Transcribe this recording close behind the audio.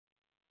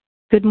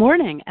Good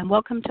morning, and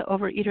welcome to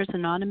Overeaters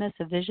Anonymous,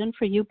 a Vision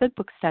for You Big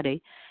Book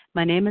Study.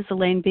 My name is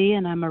Elaine B.,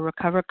 and I'm a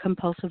recovered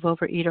compulsive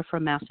overeater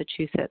from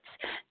Massachusetts.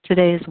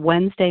 Today is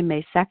Wednesday,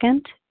 May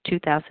 2nd,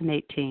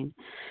 2018.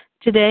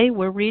 Today,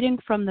 we're reading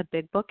from the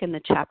Big Book in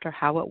the chapter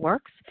How It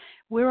Works.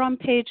 We're on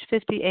page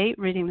 58,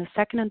 reading the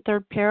second and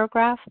third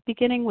paragraph,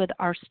 beginning with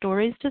Our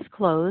Stories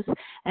Disclose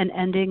and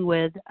ending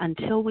with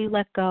Until We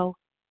Let Go,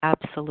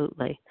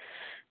 Absolutely.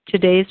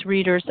 Today's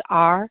readers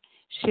are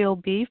Sheila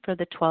B. for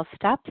the 12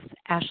 Steps,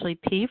 Ashley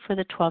P. for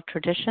the 12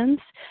 Traditions,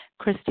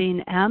 Christine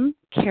M.,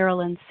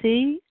 Carolyn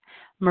C.,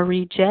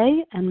 Marie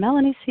J., and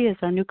Melanie C. is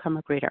our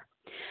newcomer reader.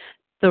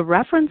 The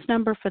reference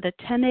number for the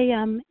 10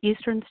 a.m.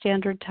 Eastern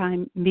Standard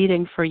Time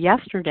meeting for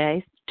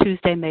yesterday,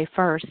 Tuesday, May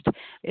 1st,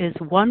 is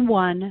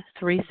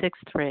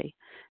 11363.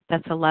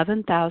 That's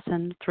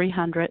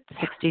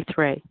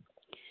 11,363.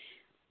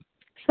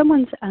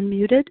 Someone's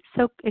unmuted,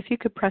 so if you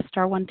could press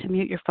star 1 to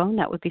mute your phone,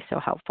 that would be so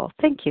helpful.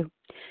 Thank you.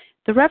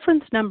 The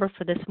reference number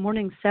for this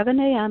morning's 7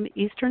 a.m.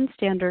 Eastern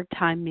Standard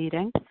Time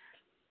meeting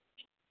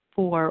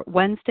for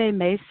Wednesday,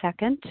 May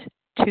 2nd,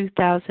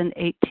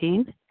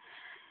 2018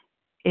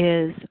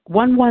 is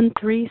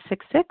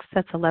 11366.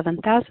 That's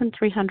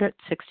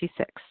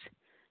 11,366.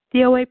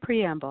 The OA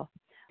Preamble.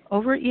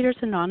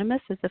 Overeaters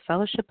Anonymous is a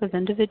fellowship of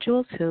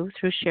individuals who,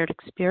 through shared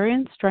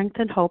experience, strength,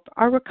 and hope,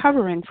 are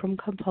recovering from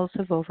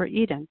compulsive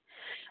overeating.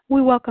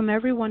 We welcome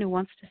everyone who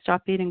wants to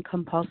stop eating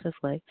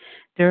compulsively.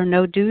 There are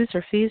no dues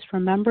or fees for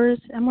members,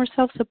 and we're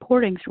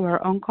self-supporting through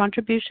our own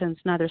contributions,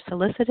 neither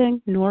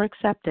soliciting nor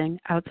accepting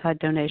outside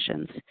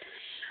donations.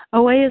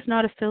 OA is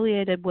not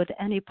affiliated with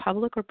any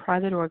public or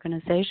private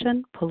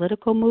organization,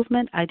 political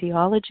movement,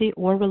 ideology,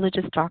 or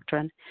religious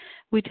doctrine.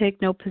 We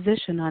take no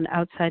position on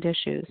outside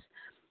issues.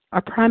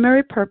 Our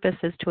primary purpose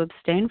is to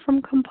abstain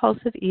from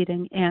compulsive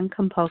eating and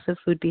compulsive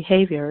food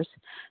behaviors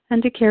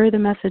and to carry the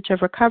message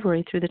of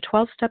recovery through the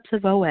 12 steps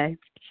of OA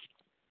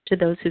to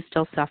those who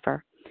still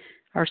suffer.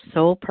 Our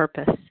sole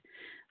purpose.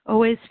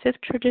 OA's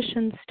fifth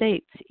tradition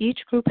states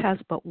each group has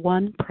but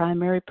one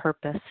primary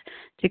purpose,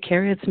 to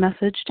carry its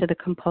message to the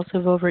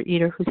compulsive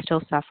overeater who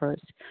still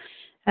suffers.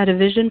 At a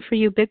Vision for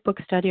You Big Book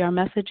Study, our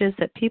message is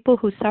that people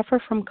who suffer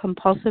from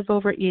compulsive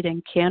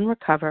overeating can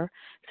recover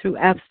through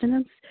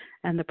abstinence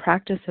and the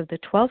practice of the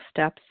 12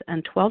 steps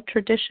and 12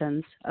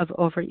 traditions of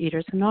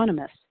Overeaters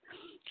Anonymous.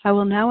 I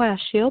will now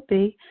ask Sheila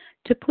B.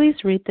 to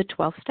please read the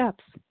 12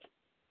 steps.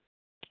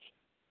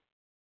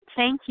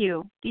 Thank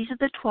you. These are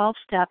the 12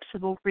 steps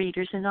of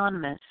Overeaters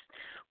Anonymous.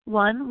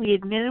 1. We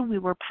admitted we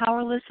were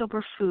powerless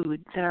over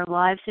food, that our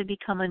lives had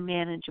become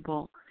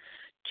unmanageable.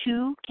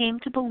 2. Came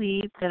to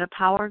believe that a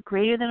power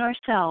greater than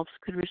ourselves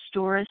could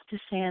restore us to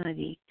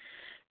sanity.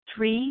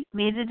 3.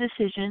 Made a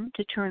decision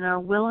to turn our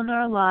will and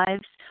our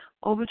lives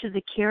over to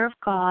the care of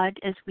God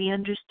as we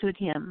understood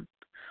Him.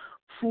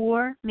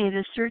 4. Made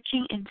a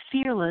searching and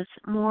fearless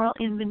moral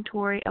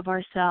inventory of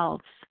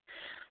ourselves.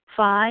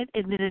 5.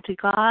 Admitted to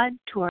God,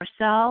 to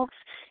ourselves,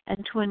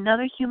 and to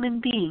another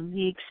human being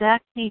the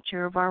exact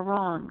nature of our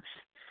wrongs.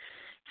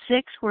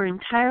 6. We're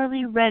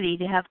entirely ready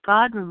to have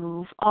God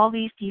remove all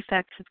these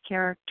defects of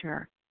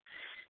character.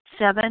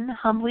 7.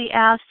 Humbly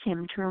asked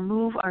Him to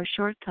remove our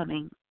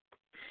shortcomings.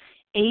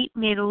 8.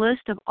 Made a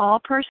list of all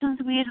persons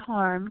we had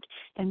harmed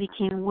and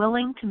became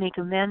willing to make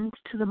amends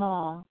to them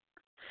all.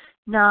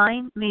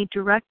 9. Made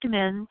direct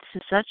amends to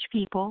such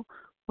people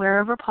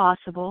wherever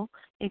possible,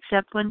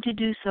 except when to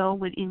do so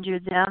would injure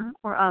them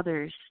or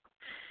others.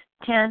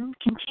 10.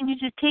 Continued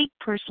to take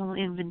personal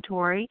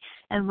inventory,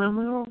 and when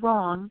we were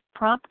wrong,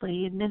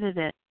 promptly admitted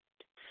it.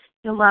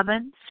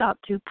 11. Sought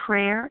through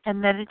prayer and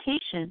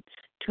meditation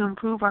to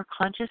improve our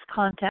conscious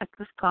contact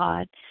with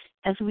God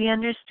as we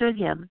understood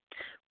Him,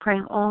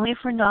 praying only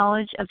for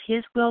knowledge of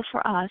His will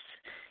for us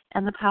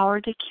and the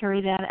power to carry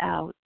that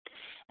out.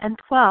 And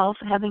 12.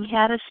 Having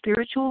had a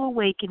spiritual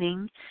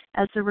awakening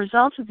as a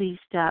result of these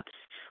steps,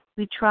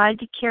 we tried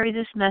to carry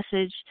this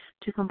message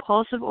to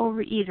compulsive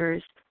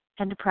overeaters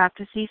and to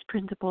practice these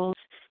principles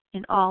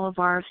in all of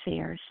our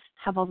affairs.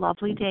 Have a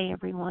lovely day,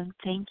 everyone.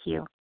 Thank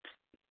you.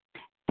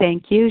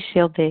 Thank you,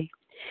 Sheila B.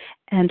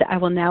 And I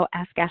will now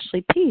ask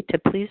Ashley P. to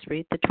please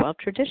read the 12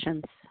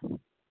 traditions.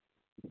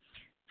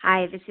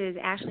 Hi, this is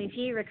Ashley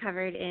P.,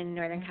 recovered in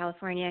Northern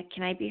California.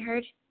 Can I be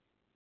heard?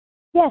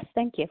 Yes,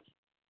 thank you.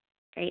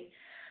 Great.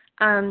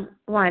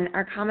 1,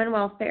 our common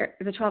welfare,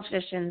 the 12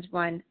 traditions.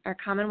 1, our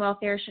common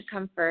welfare should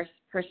come first.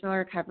 Personal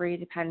recovery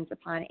depends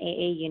upon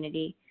AA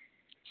unity.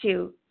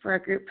 2, for our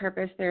group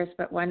purpose, there is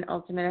but one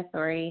ultimate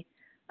authority,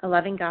 a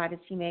loving God as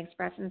He may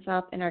express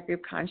Himself in our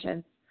group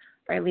conscience.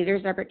 Our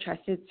leaders are but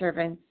trusted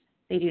servants.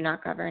 They do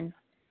not govern.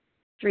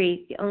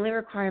 3, the only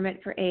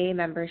requirement for AA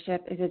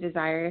membership is a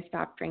desire to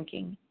stop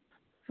drinking.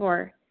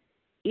 4,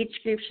 each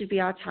group should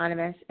be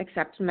autonomous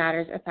except in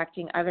matters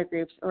affecting other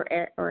groups or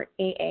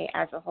AA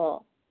as a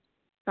whole.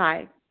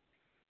 5,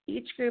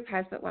 each group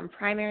has but one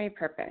primary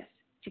purpose,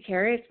 to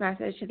carry its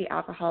message to the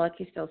alcoholic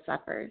who still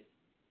suffers.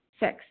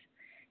 6,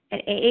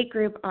 an AA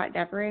group ought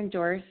never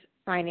endorse,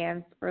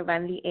 finance, or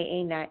lend the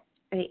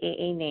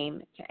AA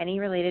name to any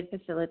related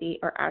facility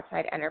or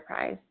outside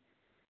enterprise.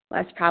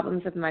 lest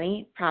problems of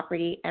money,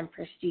 property, and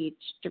prestige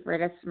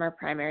divert us from our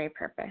primary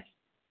purpose.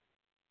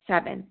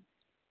 7.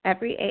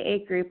 Every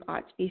AA group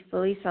ought to be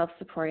fully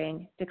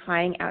self-supporting,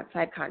 declining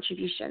outside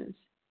contributions.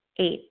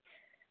 8.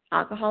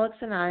 Alcoholics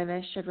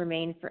Anonymous should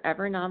remain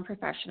forever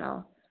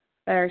non-professional,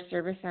 but our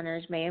service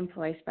centers may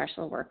employ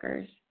special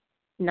workers.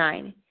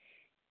 9.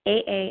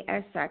 AA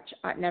as such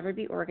ought never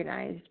be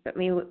organized, but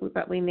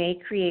we may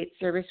create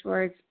service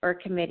boards or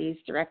committees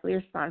directly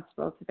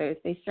responsible to those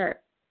they serve.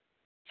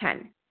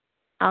 10.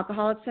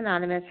 Alcoholics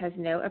Anonymous has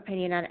no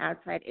opinion on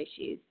outside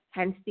issues,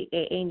 hence the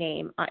AA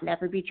name ought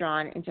never be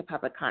drawn into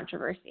public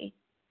controversy.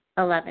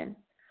 11.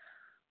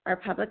 Our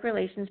public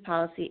relations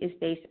policy is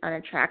based on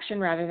attraction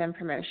rather than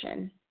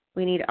promotion.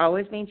 We need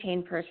always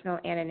maintain personal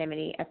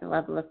anonymity at the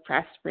level of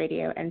press,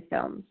 radio, and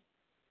films.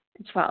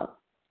 12.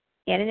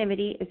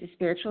 Anonymity is the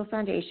spiritual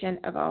foundation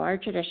of all our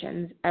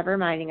traditions, ever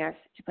reminding us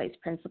to place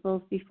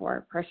principles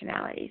before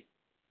personalities.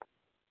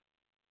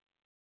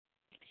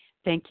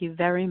 Thank you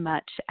very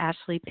much,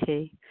 Ashley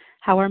P.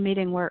 How our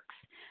meeting works.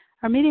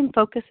 Our meeting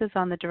focuses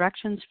on the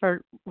directions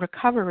for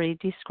recovery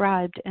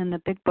described in the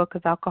Big Book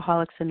of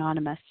Alcoholics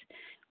Anonymous.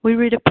 We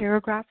read a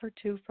paragraph or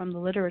two from the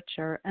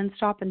literature and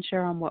stop and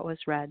share on what was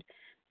read.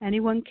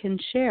 Anyone can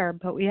share,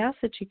 but we ask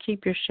that you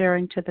keep your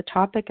sharing to the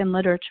topic and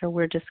literature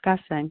we're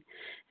discussing,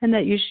 and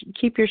that you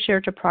keep your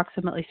share to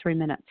approximately 3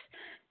 minutes.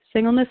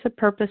 Singleness of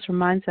purpose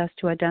reminds us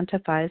to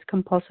identify as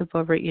compulsive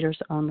overeaters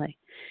only.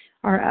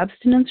 Our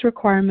abstinence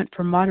requirement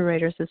for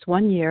moderators is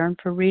 1 year, and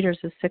for readers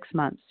is 6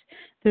 months.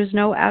 There's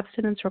no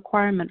abstinence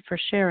requirement for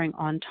sharing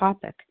on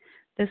topic.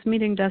 This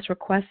meeting does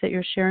request that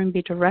your sharing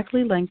be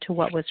directly linked to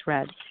what was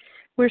read.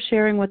 We're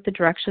sharing what the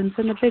directions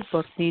in the Big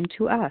Book mean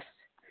to us.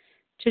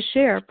 To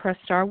share, press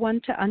star 1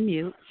 to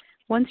unmute.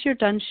 Once you're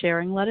done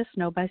sharing, let us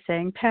know by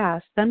saying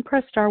pass, then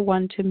press star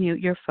 1 to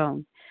mute your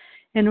phone.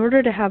 In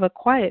order to have a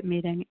quiet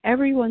meeting,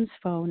 everyone's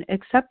phone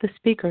except the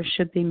speaker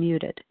should be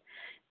muted.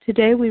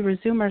 Today we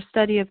resume our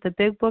study of the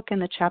Big Book in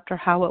the chapter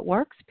How It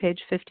Works,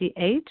 page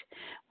 58.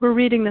 We're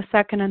reading the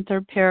second and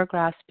third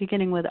paragraphs,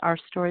 beginning with Our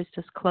Stories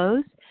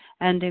Disclosed,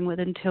 ending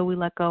with Until We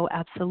Let Go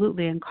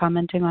Absolutely, and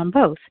commenting on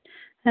both.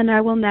 And I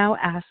will now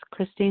ask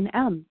Christine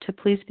M. to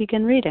please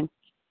begin reading.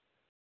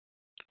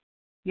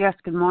 Yes,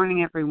 good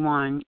morning,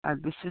 everyone.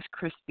 This is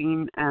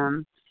Christine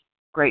M.,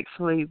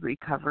 gratefully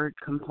recovered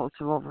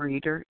compulsive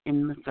overeater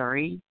in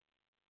Missouri.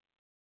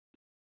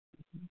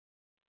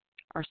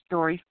 Our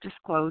stories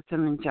disclose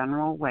in a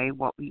general way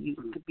what we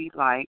used to be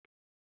like,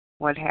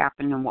 what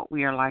happened, and what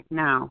we are like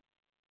now.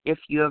 If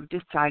you have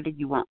decided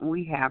you want what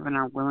we have and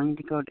are willing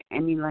to go to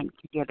any length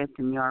to get it,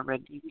 then you are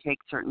ready to take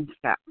certain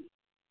steps.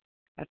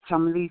 At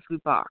some of these we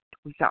balked.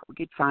 We thought we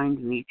could find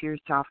an easier,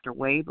 softer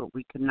way, but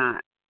we could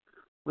not.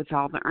 With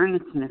all the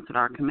earnestness at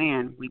our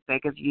command, we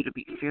beg of you to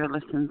be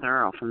fearless and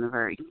thorough from the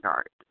very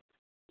start.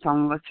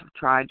 Some of us have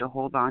tried to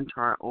hold on to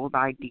our old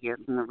ideas,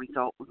 and the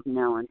result was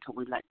nil until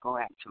we let go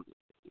absolutely.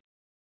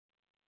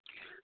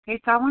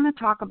 Okay, so I want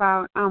to talk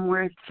about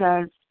where it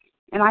says,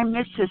 and I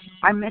missed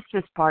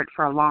this part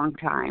for a long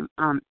time.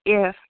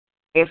 If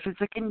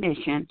it's a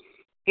condition,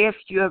 if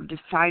you have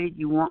decided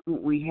you want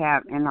what we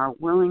have and are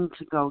willing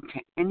to go to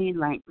any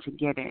length to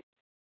get it,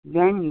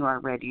 then you are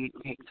ready to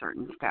take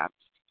certain steps.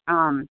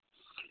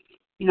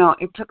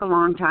 It took a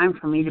long time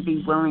for me to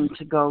be willing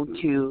to go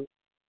to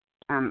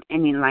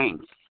any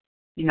lengths.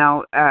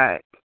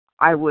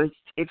 I was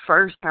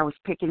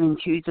picking and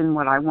choosing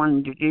what I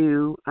wanted to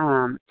do,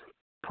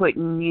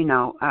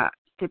 putting,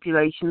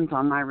 stipulations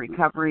on my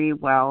recovery.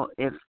 Well,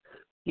 if,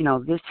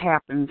 this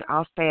happens,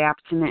 I'll stay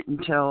abstinent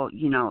until,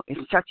 if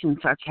such and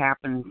such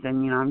happens,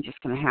 then, I'm just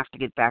going to have to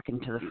get back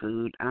into the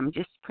food. I'm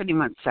just pretty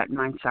much setting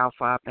myself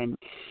up and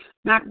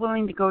not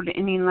willing to go to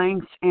any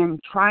lengths and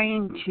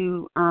trying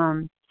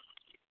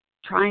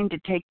to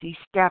take these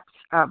steps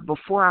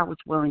before I was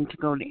willing to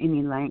go to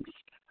any lengths,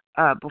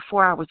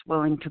 before I was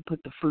willing to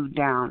put the food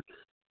down.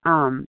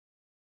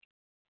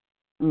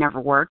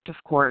 Never worked, of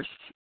course,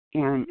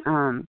 and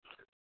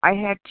I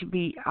had to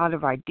be out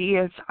of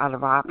ideas, out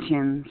of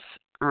options,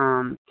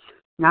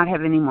 not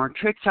have any more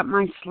tricks up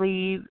my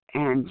sleeve,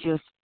 and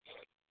just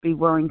be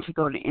willing to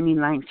go to any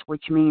lengths,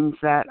 which means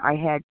that I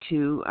had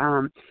to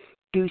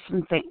do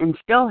some things, and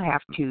still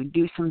have to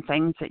do some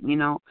things that,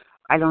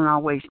 I don't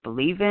always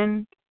believe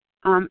in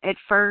at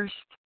first,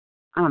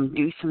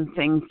 do some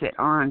things that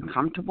are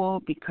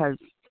uncomfortable because,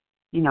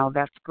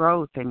 that's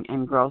growth,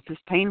 and growth is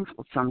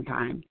painful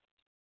sometimes.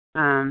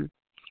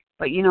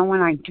 But,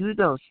 when I do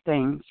those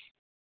things,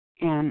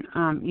 and,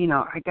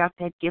 I got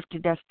that gift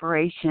of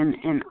desperation,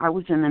 and I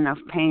was in enough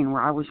pain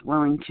where I was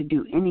willing to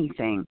do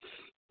anything,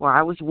 where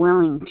I was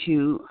willing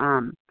to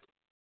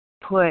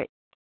put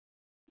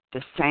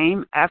the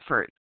same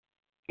effort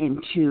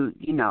into,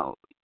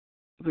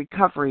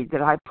 recovery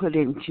that I put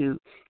into,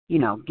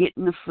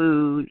 getting the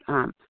food,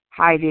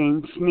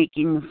 hiding,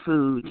 sneaking the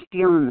food,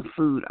 stealing the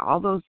food, all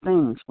those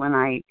things. When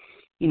I,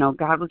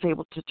 God was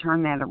able to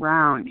turn that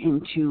around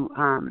into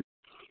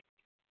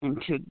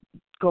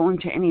going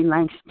to any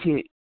lengths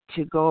to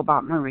go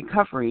about my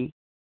recovery,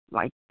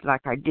 like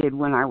I did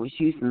when I was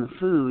using the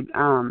food.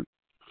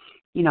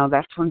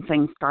 that's when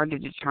things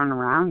started to turn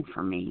around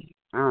for me.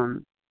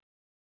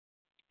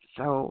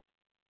 So,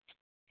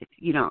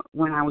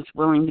 when I was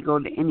willing to go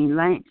to any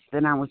lengths,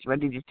 then I was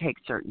ready to take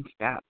certain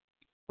steps,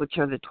 which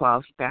are the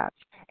 12 steps,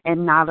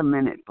 and not a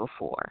minute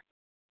before.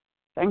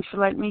 Thanks for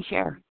letting me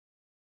share.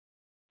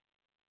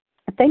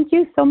 Thank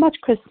you so much,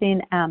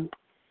 Christine M.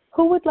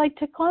 Who would like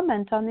to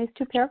comment on these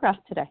two paragraphs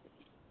today?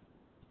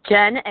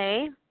 Jen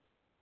A.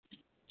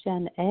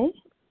 Jen A.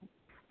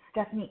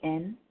 Stephanie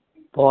N.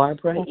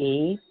 Barbara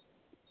E.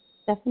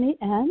 Stephanie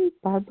N.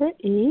 Barbara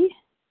E.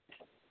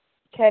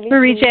 Kelly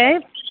Marie J.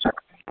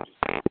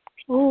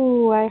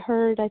 Oh,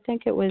 I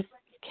think it was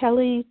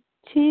Kelly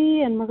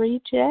T. and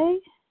Marie J.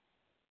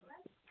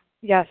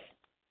 Yes.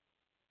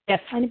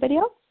 Anybody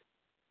else?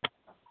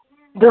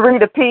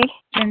 Dorita P.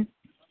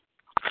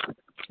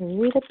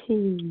 Dorita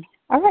P.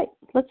 All right,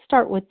 let's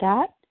start with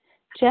that.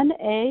 Jen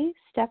A.,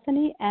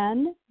 Stephanie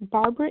N.,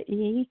 Barbara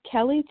E.,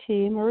 Kelly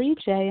T., Marie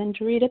J., and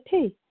Dorita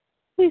P.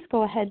 Please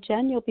go ahead,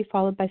 Jen. You'll be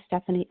followed by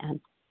Stephanie N.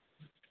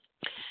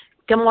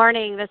 Good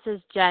morning. This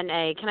is Jen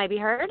A. Can I be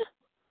heard?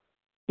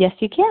 Yes,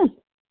 you can.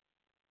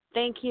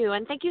 Thank you.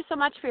 And thank you so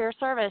much for your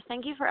service.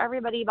 Thank you for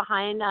everybody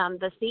behind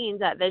the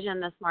scenes at Vision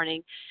this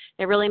morning.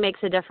 It really makes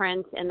a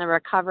difference in the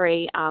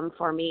recovery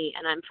for me,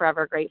 and I'm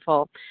forever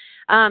grateful.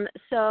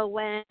 So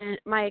when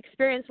my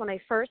experience when I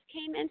first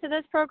came into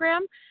this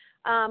program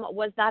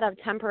was that of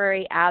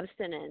temporary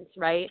abstinence,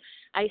 right?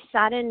 I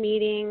sat in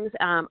meetings.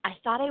 I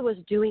thought I was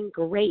doing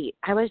great.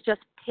 I was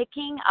just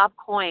picking up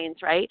coins,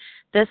 right?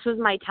 This was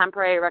my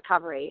temporary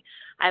recovery.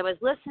 I was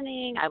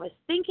listening. I was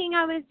thinking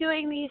I was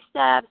doing these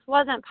steps,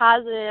 wasn't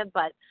positive,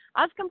 but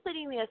I was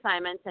completing the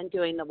assignments and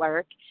doing the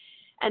work.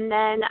 And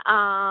then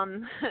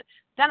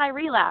then I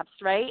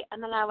relapsed, right?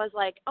 And then I was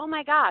like, oh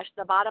my gosh,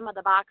 the bottom of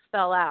the box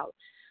fell out.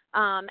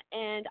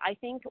 And I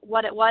think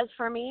what it was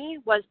for me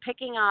was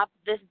picking up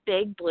this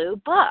big blue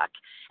book.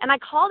 And I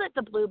called it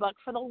the blue book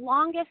for the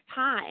longest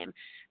time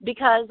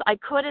because I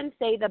couldn't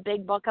say the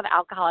big book of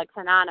Alcoholics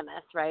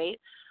Anonymous, right?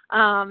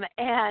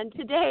 And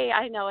today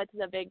I know it's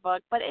the big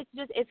book, but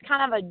it's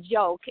kind of a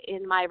joke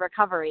in my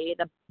recovery,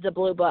 the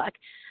blue book.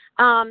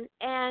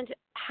 And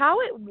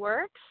how it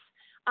works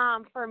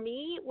for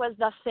me was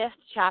the 5th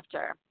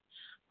chapter.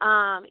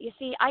 You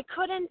see, I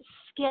couldn't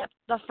skip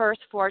the first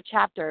 4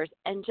 chapters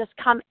and just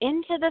come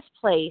into this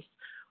place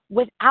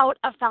without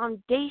a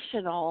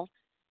foundational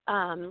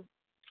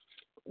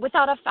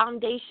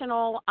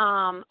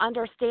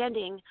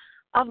understanding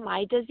of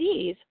my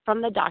disease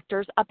from the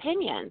doctor's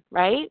opinion,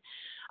 right?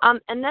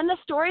 And then the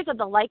stories of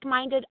the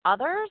like-minded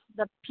others,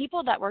 the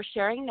people that were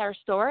sharing their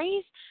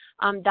stories,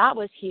 that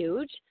was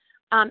huge.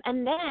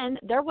 And then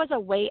there was a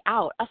way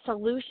out, a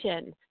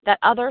solution that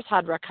others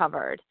had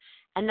recovered.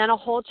 And then a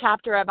whole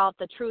chapter about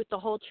the truth, the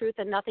whole truth,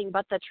 and nothing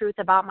but the truth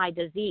about my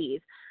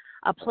disease.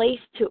 A place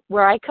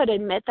where I could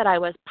admit that I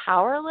was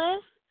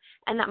powerless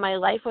and that my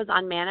life was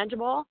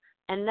unmanageable.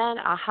 And then,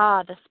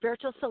 the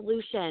spiritual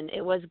solution. It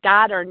was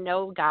God or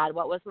no God.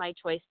 What was my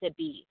choice to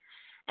be?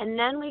 And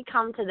then we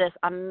come to this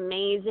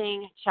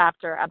amazing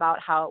chapter about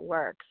how it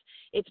works.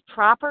 It's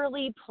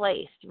properly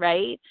placed,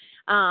 right?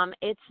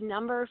 It's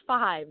number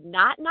 5,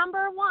 not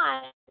number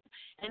 1.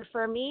 And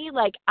for me,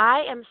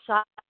 I am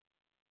such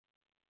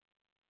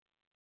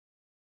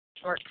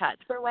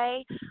shortcuts for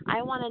way.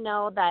 I want to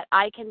know that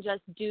I can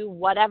just do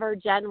whatever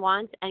Jen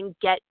wants and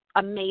get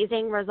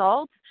amazing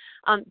results.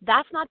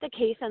 That's not the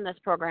case in this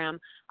program.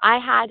 I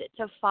had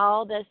to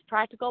follow this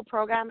practical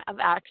program of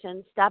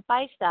action step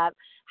by step,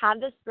 have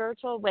the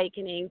spiritual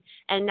awakening,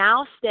 and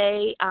now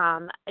stay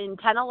in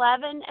 10,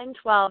 11, and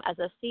 12 as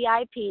a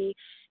CIP,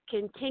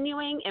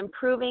 continuing,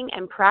 improving,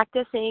 and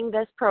practicing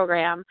this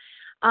program.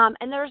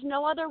 And there's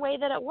no other way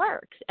that it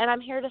works. And I'm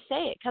here to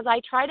say it because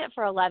I tried it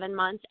for 11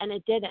 months and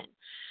it didn't.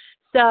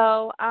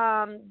 So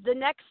the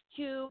next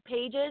 2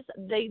 pages,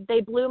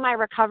 they blew my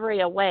recovery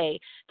away.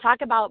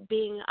 Talk about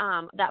being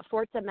that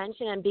 4th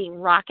dimension and being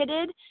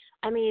rocketed.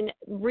 I mean,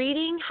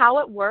 reading how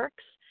it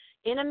works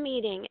in a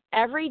meeting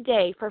every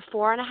day for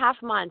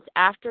 4.5 months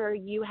after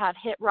you have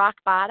hit rock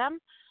bottom.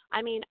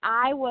 I mean,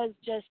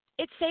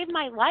 it saved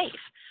my life.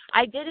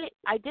 I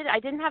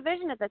didn't have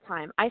vision at the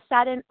time. I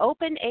sat in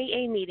open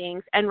AA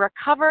meetings and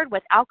recovered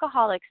with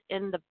alcoholics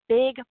in the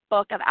big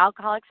book of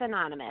Alcoholics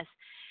Anonymous.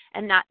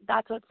 And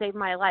that's what saved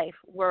my life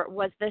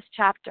was this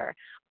chapter.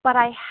 But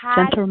I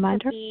had to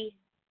be,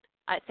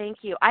 thank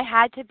you, I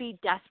had to be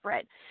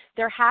desperate.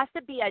 There has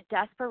to be a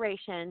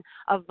desperation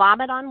of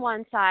vomit on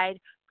one side,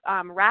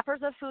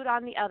 wrappers of food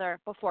on the other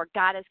before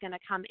God is going to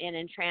come in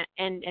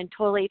and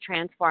totally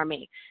transform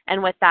me.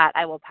 And with that,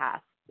 I will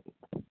pass.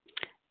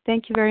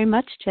 Thank you very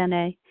much, Jen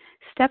A.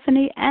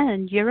 Stephanie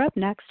N., you're up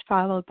next,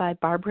 followed by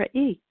Barbara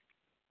E.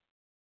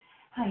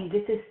 Hi,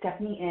 this is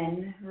Stephanie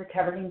N.,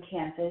 recovered in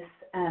Kansas.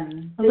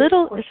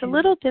 It's a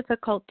little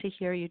difficult to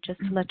hear you, just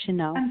to let you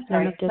know. I'm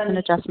sorry. If there's an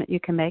adjustment you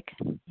can make.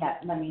 Yeah,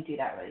 let me do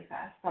that really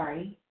fast.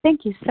 Sorry.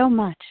 Thank you so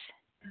much.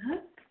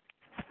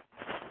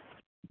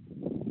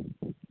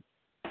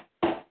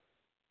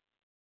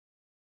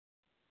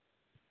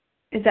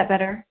 Is that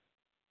better?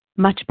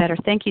 Much better.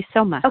 Thank you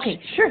so much.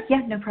 Okay, sure.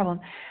 Yeah, no problem.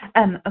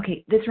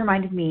 Okay, this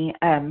reminded me,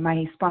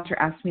 my sponsor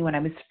asked me when I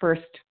was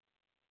first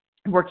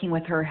working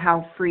with her,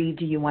 how free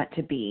do you want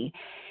to be?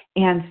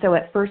 And so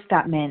at first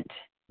that meant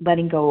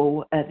letting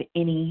go of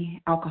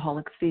any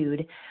alcoholic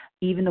food,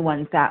 even the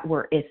ones that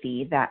were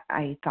iffy, that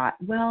I thought,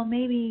 well,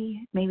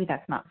 maybe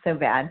that's not so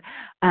bad.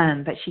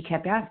 But she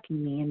kept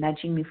asking me and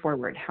nudging me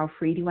forward. How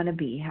free do you want to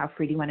be? How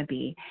free do you want to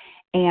be?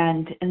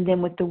 And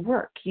then with the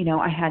work,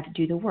 I had to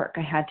do the work.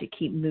 I had to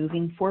keep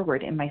moving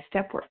forward in my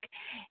step work.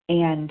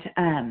 And,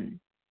 and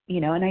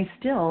I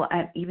still,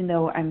 even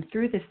though I'm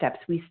through the steps,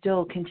 we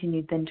still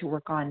continued then to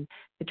work on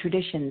the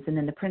traditions and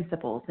then the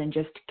principles and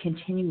just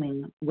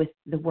continuing with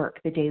the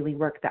work, the daily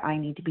work that I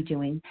need to be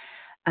doing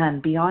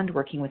beyond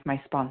working with my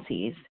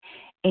sponsees.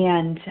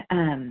 And,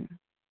 and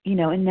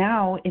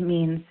now it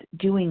means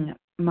doing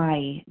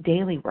my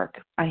daily work.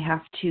 I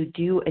have to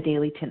do a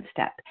daily 10th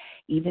step,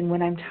 even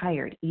when I'm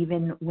tired,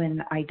 even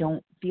when I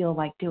don't feel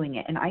like doing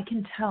it. And I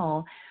can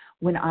tell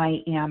when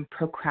I am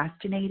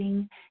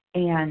procrastinating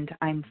and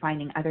I'm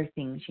finding other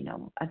things,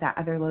 that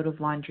other load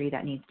of laundry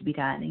that needs to be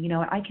done.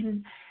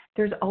 And,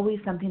 there's always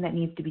something that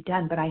needs to be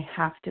done, but I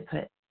have to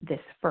put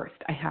this first.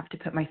 I have to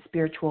put my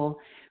spiritual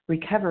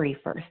recovery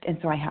first. And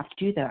so I have to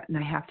do that. And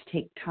I have to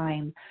take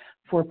time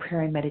for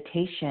prayer and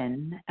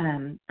meditation.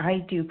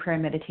 I do prayer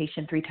and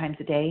meditation 3 times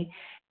a day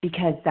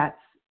because that's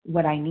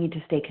what I need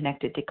to stay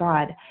connected to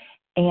God.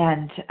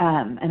 And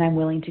I'm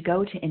willing to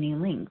go to any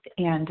length.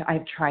 And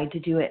I've tried to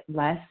do it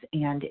less,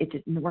 and it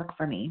didn't work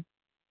for me.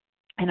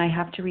 And I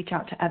have to reach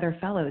out to other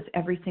fellows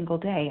every single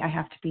day. I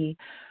have to be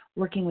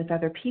working with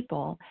other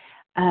people.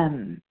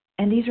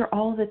 And these are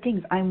all the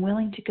things. I'm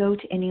willing to go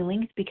to any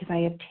length because I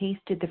have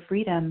tasted the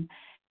freedom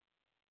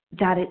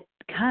that it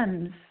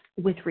comes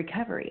with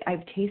recovery.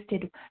 I've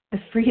tasted the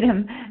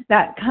freedom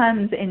that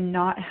comes in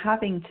not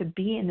having to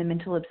be in the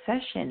mental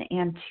obsession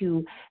and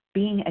to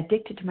being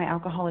addicted to my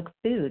alcoholic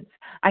foods.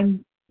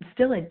 I'm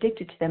still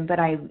addicted to them, but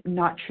I'm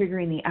not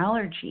triggering the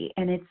allergy.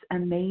 And it's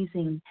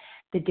amazing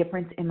the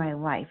difference in my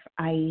life.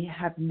 I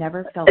have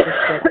never felt this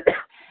good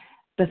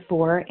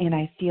before, and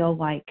I feel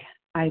like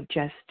I've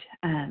just,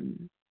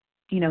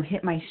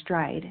 hit my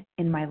stride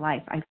in my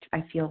life.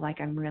 I feel like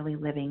I'm really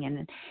living,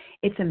 and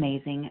it's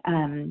amazing.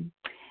 And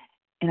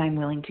I'm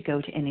willing to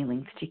go to any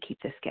lengths to keep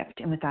this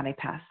gift. And with that, I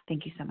pass.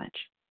 Thank you so much.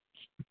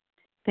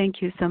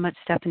 Thank you so much,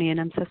 Stephanie, and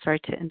I'm so sorry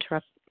to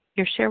interrupt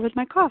your share with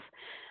my cough.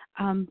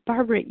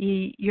 Barbara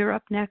E., you're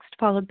up next,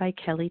 followed by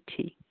Kelly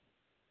T.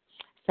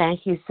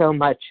 Thank you so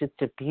much. It's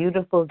a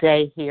beautiful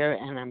day here,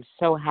 and I'm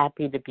so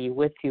happy to be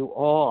with you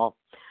all.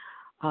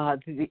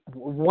 The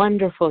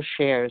wonderful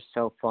shares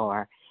so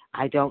far.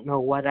 I don't know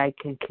what I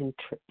can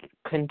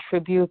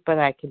contribute, but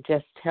I can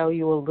just tell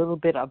you a little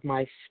bit of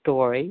my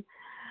story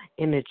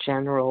in a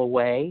general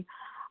way.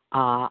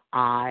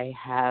 I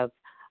have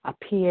a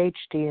PhD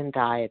in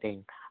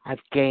dieting. I've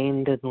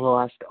gained and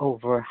lost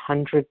over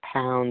 100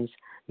 pounds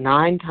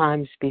 9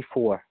 times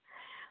before.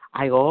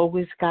 I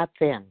always got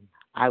thin.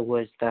 I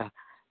was the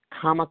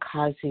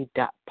kamikaze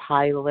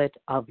pilot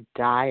of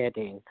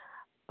dieting,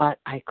 but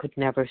I could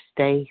never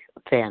stay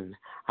thin.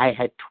 I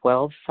had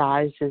 12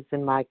 sizes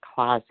in my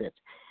closet,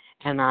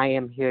 and I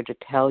am here to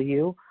tell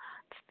you,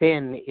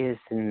 thin is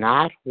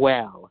not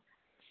well.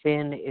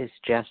 Thin is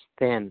just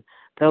thin.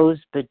 Those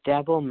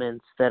bedevilments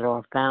that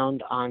are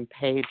found on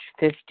page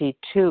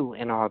 52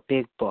 in our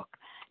big book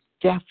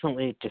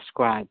definitely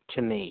describe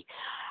to me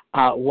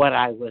what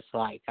I was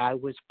like. I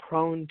was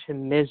prone to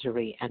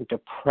misery and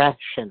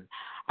depression.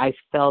 I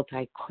felt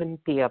I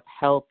couldn't be of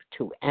help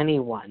to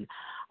anyone.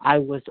 I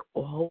was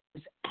always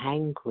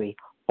angry,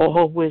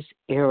 always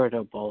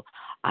irritable.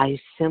 I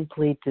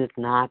simply did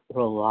not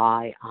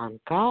rely on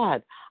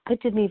God. I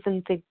didn't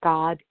even think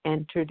God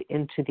entered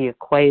into the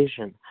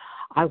equation.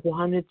 I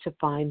wanted to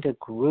find a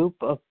group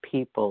of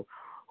people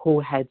who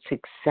had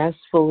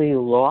successfully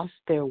lost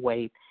their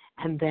weight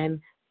and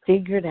then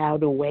figured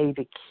out a way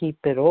to keep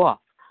it off.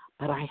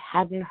 But I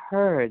hadn't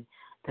heard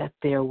that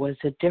there was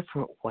a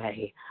different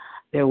way.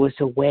 There was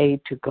a way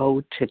to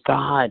go to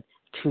God,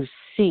 to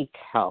seek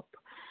help.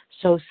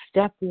 So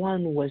step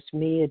 1 was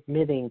me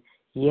admitting,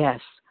 yes,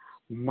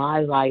 my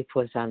life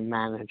was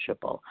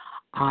unmanageable.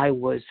 I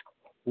was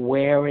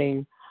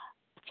wearing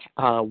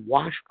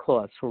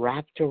washcloths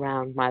wrapped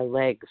around my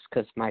legs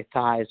because my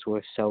thighs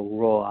were so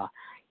raw.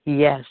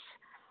 Yes,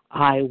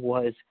 I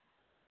was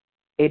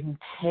in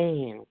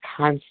pain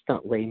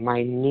constantly.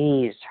 My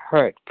knees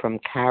hurt from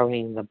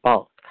carrying the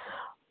bulk.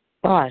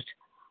 But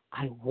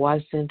I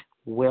wasn't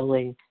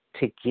willing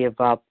to give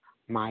up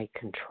my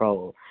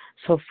control.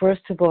 So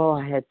first of all,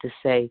 I had to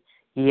say,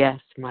 yes,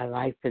 my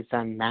life is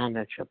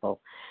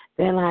unmanageable.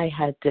 Then I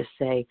had to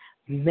say,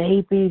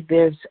 maybe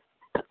there's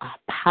a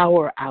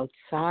power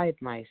outside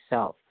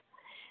myself.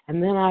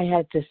 And then I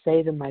had to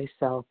say to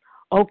myself,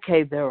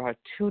 okay, there are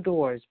 2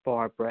 doors,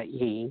 Barbara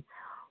E.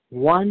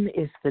 One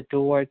is the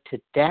door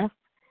to death,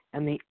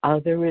 and the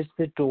other is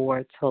the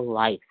door to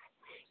life.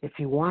 If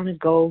you want to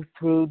go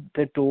through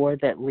the door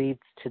that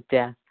leads to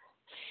death,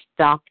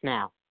 stop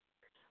now.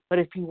 But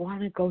if you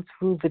want to go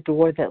through the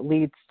door that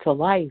leads to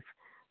life,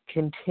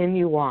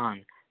 continue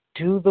on.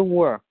 Do the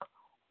work,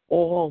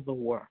 all the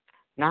work,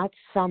 not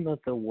some of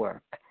the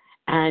work.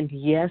 And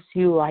yes,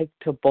 you like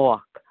to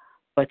balk,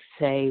 but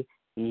say,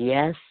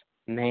 yes,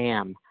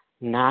 ma'am,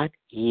 not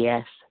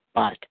yes,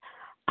 but.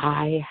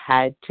 I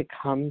had to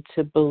come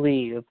to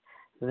believe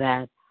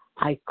that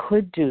I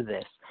could do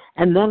this.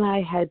 And then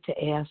I had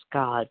to ask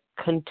God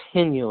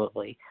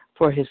continually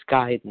for his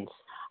guidance.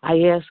 I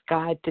asked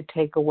God to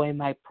take away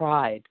my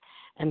pride.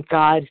 And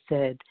God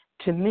said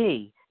to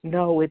me,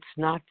 no, it's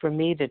not for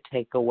me to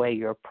take away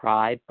your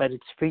pride, but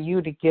it's for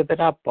you to give it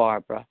up,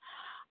 Barbara.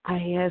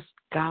 I asked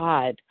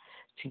God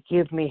to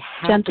give me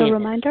happiness. Gentle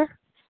reminder.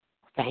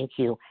 Thank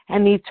you.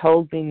 And he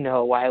told me,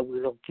 no, I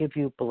will give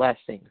you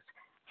blessings.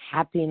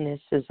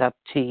 Happiness is up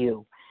to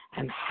you.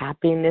 And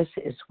happiness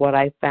is what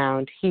I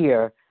found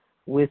here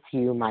with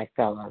you, my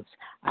fellows.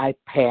 I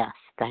pass.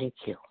 Thank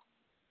you.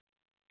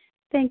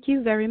 Thank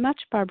you very much,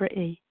 Barbara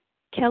E.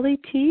 Kelly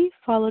T.,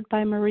 followed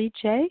by Marie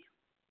J.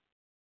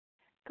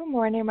 Good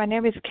morning. My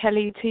name is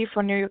Kelly T.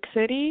 from New York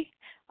City.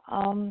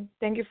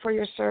 Thank you for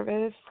your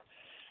service.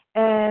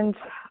 And,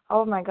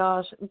 oh my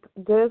gosh,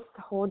 this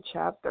whole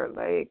chapter,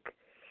 like,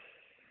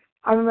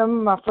 I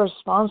remember my first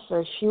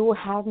sponsor, she would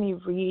have me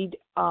read,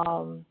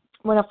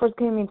 when I first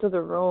came into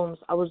the rooms,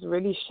 I was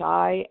really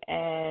shy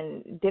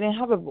and didn't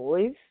have a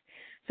voice.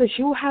 So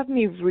she would have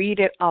me read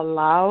it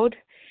aloud.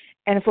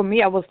 And for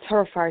me, I was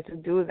terrified to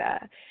do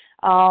that.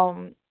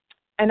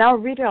 And I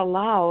would read it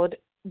aloud,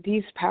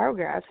 these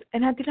paragraphs,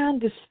 and I didn't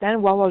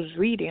understand what I was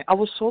reading. I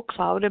was so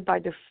clouded by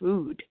the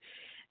food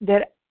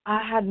that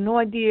I had no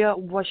idea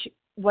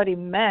what it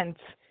meant,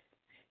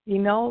 you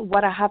know,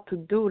 what I had to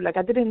do. Like,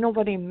 I didn't know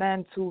what it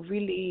meant to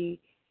really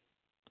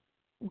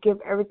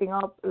give everything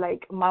up.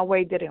 Like, my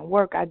way didn't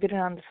work. I didn't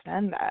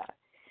understand that.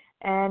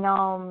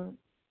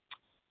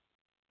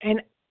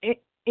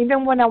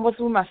 Even when I was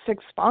with my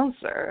sixth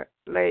sponsor,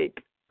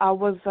 like, I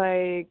was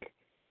like,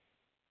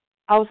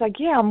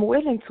 yeah, I'm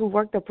willing to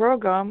work the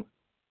program,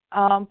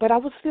 but I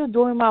was still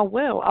doing my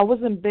will. I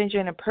wasn't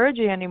binging and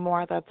purging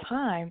anymore at that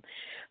time,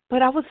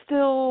 but I was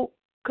still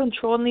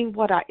controlling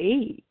what I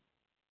ate.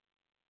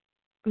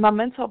 My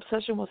mental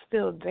obsession was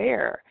still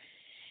there.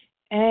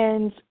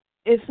 And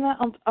it's not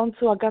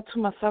until I got to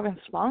my seventh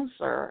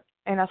sponsor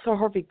and I saw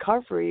her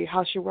recovery,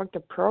 how she worked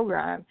the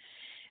program,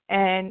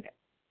 and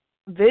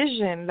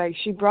vision, like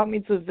she brought me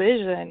to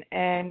vision,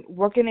 and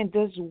working in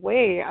this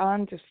way, I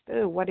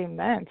understood what it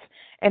meant,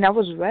 and I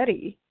was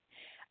ready.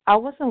 I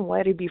wasn't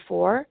ready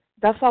before.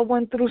 That's why I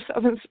went through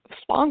 7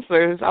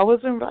 sponsors. I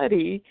wasn't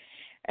ready.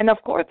 And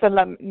of course, they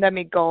let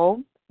me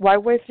go. Why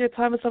waste your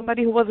time with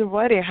somebody who wasn't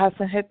ready and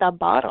hasn't hit that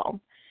bottom?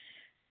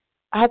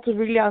 I had to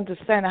really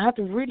understand. I had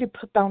to really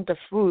put down the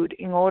food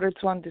in order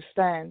to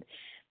understand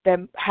that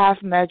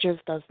half measures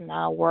does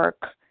not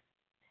work.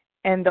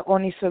 And the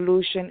only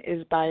solution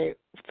is by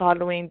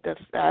following the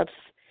steps,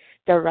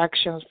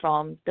 directions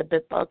from the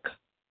Big Book.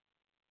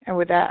 And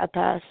with that, I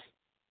pass.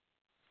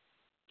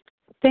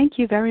 Thank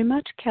you very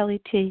much, Kelly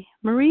T.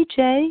 Marie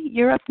J.,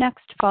 you're up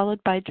next,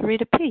 followed by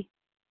Dorita P.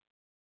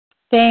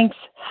 Thanks.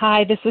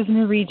 Hi, this is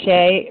Marie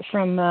J.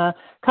 from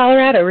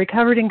Colorado,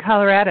 recovered in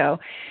Colorado.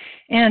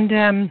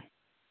 And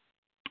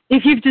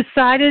if you've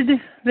decided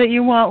that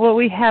you want what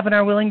we have and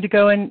are willing to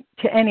go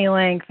into any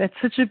length, that's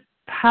such a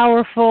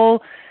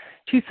powerful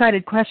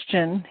two-sided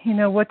question. You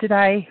know, what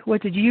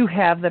did you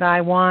have that I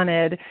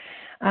wanted?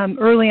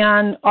 Early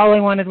on, all I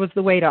wanted was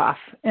the weight off.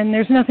 And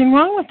there's nothing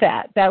wrong with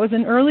that. That was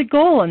an early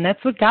goal, and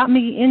that's what got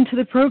me into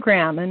the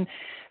program. And,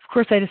 of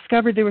course, I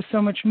discovered there was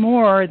so much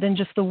more than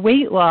just the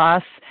weight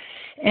loss.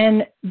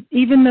 And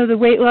even though the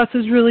weight loss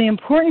was really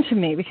important to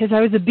me because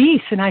I was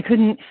obese and I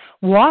couldn't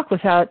walk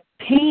without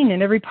pain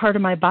in every part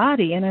of my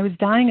body, and I was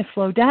dying a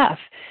slow death.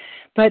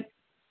 But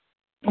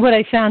what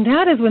I found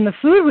out is when the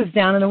food was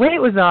down and the weight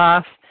was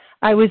off,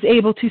 I was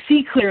able to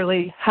see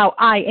clearly how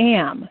I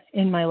am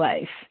in my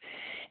life.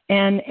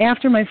 And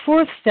after my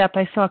 4th step,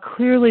 I saw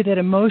clearly that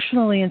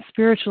emotionally and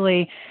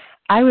spiritually,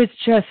 I was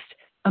just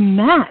a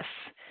mess.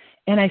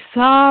 And I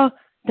saw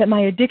that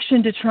my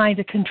addiction to trying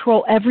to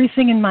control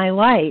everything in my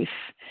life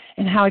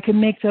and how I could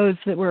make those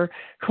that were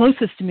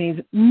closest to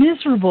me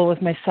miserable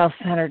with my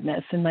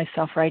self-centeredness and my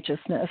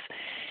self-righteousness.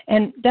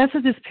 And that's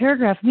what this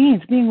paragraph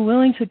means, being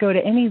willing to go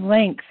to any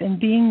length and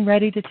being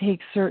ready to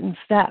take certain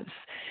steps.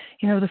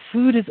 You know, the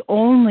food is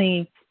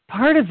only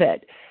part of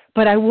it,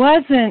 but I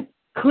wasn't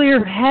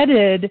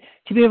clear-headed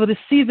to be able to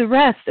see the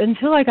rest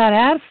until I got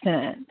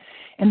abstinent.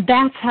 And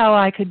that's how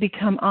I could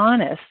become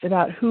honest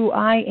about who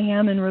I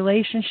am in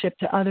relationship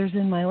to others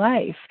in my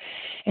life.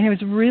 And it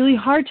was really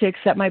hard to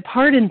accept my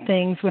part in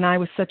things when I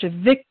was such a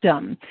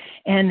victim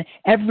and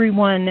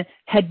everyone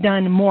had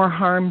done more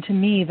harm to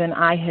me than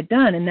I had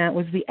done. And that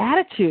was the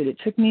attitude. It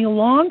took me a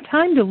long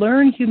time to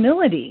learn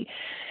humility.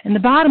 And the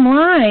bottom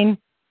line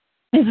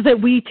is that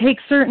we take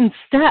certain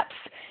steps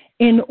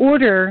in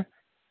order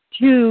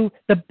to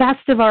the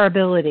best of our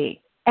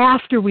ability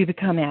after we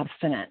become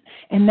abstinent.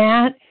 And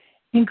that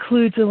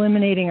includes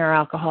eliminating our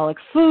alcoholic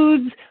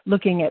foods,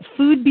 looking at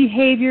food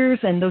behaviors,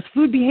 and those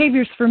food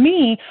behaviors for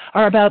me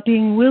are about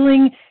being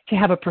willing to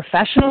have a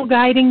professional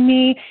guiding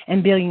me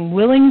and being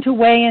willing to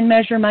weigh and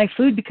measure my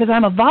food because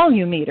I'm a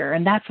volume eater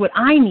and that's what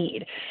I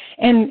need.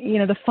 And,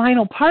 the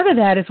final part of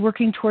that is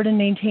working toward and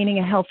maintaining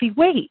a healthy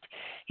weight.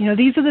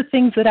 These are the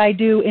things that I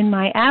do in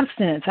my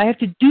abstinence. I have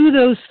to do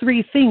those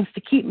 3 things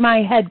to keep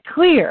my head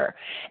clear.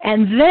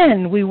 And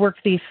then we work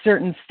these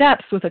certain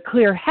steps with a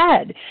clear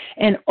head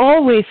and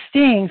always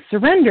staying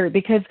surrendered,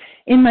 because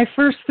in my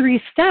first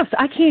 3 steps,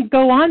 I can't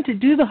go on to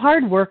do the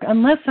hard work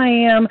unless I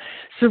am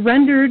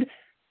surrendered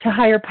to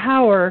higher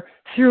power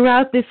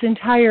throughout this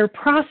entire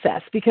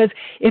process. Because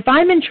if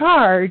I'm in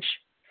charge,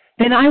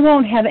 then I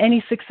won't have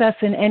any success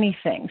in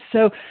anything.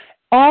 So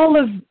all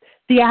of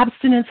the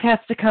abstinence has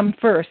to come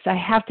first. I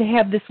have to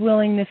have this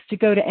willingness to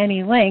go to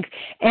any length,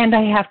 and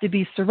I have to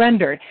be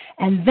surrendered.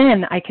 And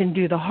then I can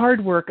do the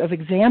hard work of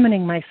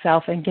examining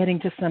myself and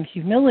getting to some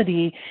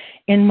humility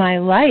in my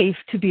life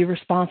to be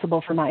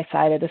responsible for my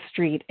side of the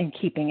street and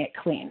keeping it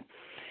clean.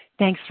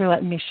 Thanks for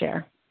letting me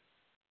share.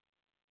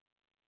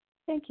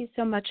 Thank you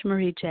so much,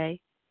 Marie J.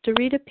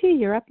 Dorita P.,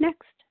 you're up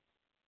next.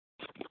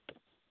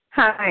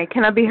 Hi,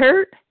 can I be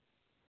heard?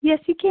 Yes,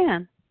 you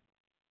can.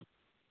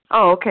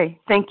 Oh, okay.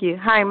 Thank you.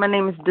 Hi, my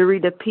name is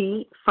Dorita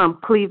P. from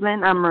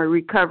Cleveland. I'm a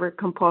recovered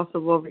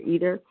compulsive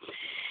overeater.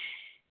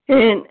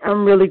 And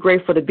I'm really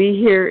grateful to be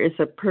here. It's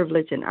a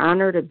privilege and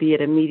honor to be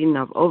at a meeting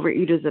of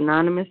Overeaters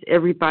Anonymous.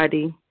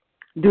 Everybody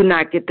do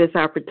not get this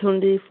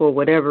opportunity for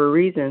whatever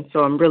reason,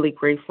 so I'm really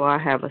grateful I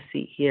have a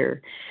seat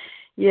here.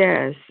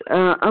 Yes,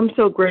 I'm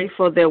so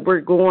grateful that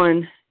we're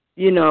going,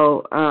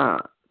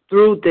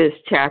 through this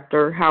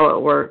chapter, how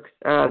it works,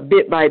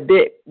 bit by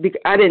bit.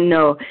 I didn't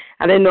know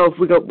if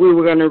we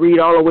were going to read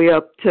all the way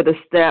up to the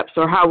steps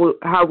or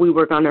how we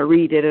were going to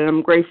read it. And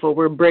I'm grateful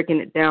we're breaking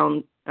it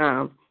down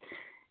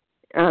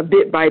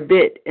bit by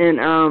bit. And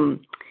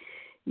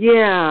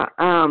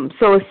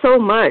so it's so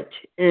much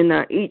in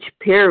each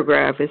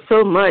paragraph. It's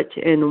so much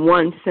in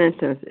one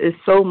sentence. It's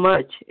so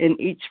much in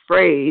each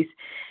phrase.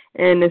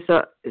 And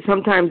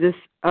sometimes it's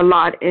a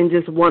lot in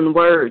just one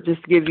word.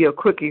 Just to give you a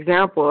quick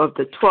example of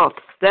the 12th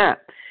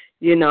step,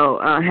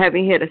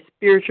 having had a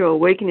spiritual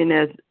awakening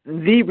as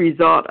the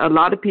result. A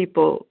lot of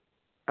people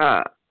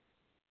go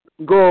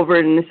over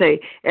it and say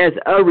as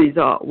a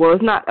result. Well,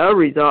 it's not a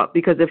result,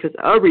 because if it's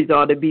a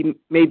result, it'd be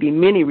maybe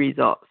many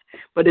results,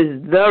 but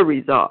it's the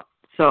result.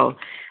 So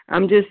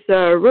I'm just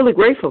really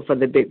grateful for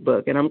the big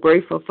book, and I'm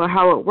grateful for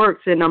how it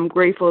works, and I'm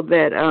grateful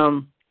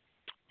that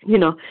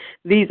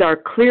these are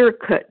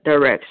clear-cut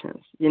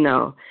directions.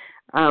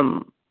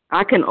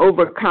 I can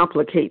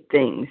overcomplicate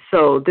things.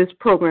 So this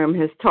program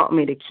has taught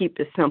me to keep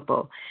it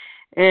simple.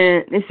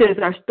 And it says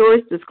our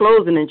stories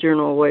disclose in a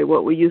general way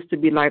what we used to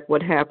be like,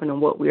 what happened,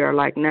 and what we are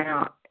like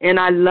now. And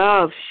I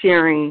love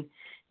sharing,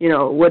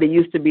 what it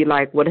used to be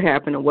like, what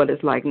happened, and what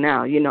it's like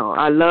now.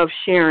 I love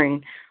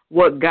sharing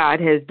what God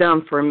has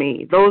done for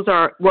me.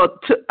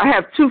 I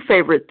have 2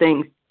 favorite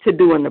things to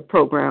do in the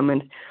program,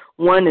 and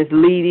one is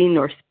leading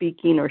or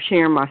speaking or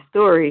sharing my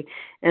story,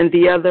 and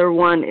the other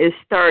one is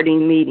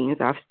starting meetings.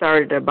 I've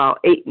started about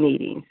 8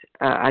 meetings,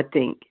 I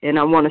think, and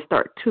I want to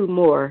start 2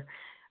 more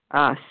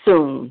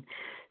soon.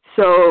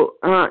 So,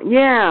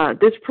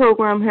 this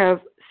program have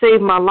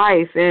saved my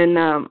life,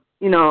 and,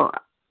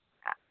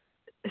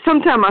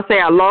 sometimes I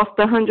say I lost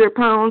 100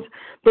 pounds,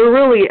 but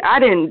really I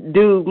didn't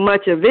do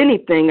much of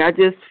anything. I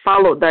just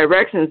followed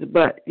directions,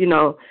 but,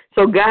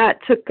 so God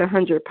took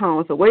 100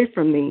 pounds away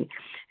from me,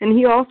 and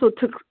he also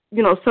took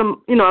a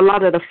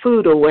lot of the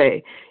food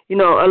away. A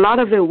lot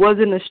of it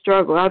wasn't a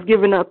struggle. I've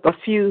given up a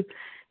few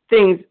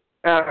things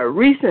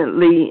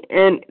recently,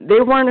 and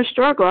they weren't a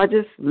struggle. I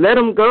just let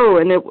them go,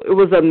 and it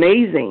was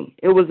amazing.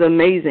 It was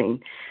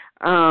amazing.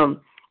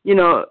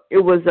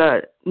 It was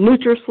a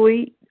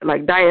NutraSweet,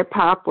 like Diet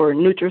Pop or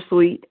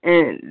NutraSweet,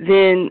 and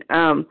then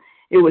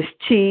it was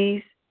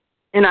cheese.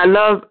 And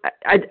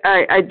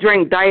I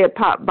drank Diet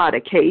Pop by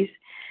the case.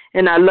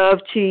 And I love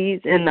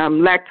cheese, and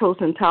I'm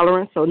lactose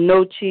intolerant, so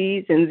no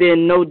cheese, and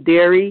then no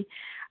dairy.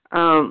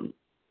 And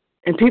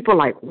people are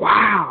like,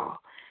 wow.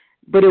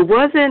 But it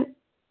wasn't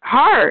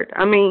hard.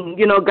 I mean,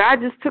 God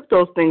just took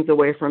those things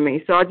away from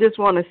me. So I just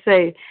want to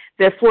say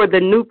that for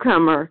the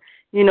newcomer,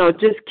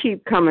 just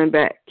keep coming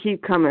back.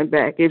 Keep coming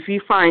back. If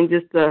you find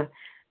just a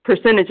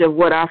percentage of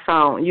what I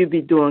found, you'd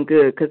be doing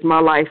good, because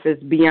my life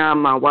is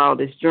beyond my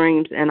wildest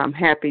dreams, and I'm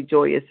happy,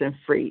 joyous, and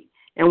free.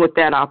 And with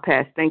that, I'll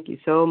pass. Thank you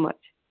so much.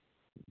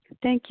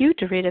 Thank you,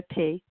 Dorita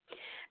P.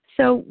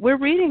 So we're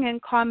reading and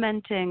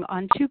commenting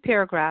on 2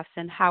 paragraphs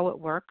and how it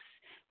works.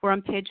 We're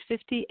on page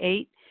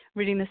 58,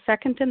 reading the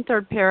 2nd and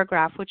 3rd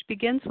paragraph, which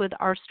begins with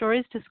our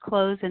stories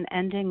disclose and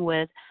ending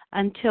with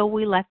until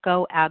we let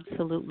go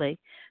absolutely.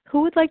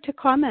 Who would like to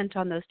comment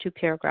on those 2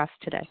 paragraphs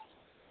today?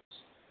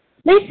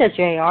 Lisa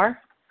Jr.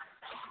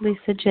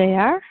 Lisa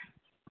Jr.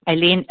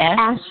 Eileen S.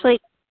 Ashley.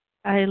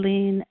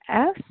 Eileen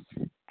S.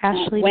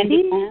 Ashley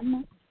Wendy P.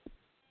 M.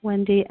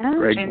 Wendy M.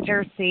 Greg.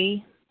 Ginger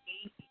C.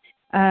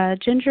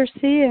 Ginger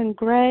C. and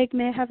Greg.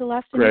 May I have the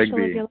last Greg initial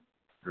B. of your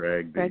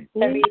Greg B. Greg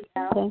B.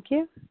 Thank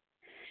you.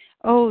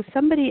 Oh,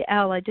 somebody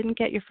L. I didn't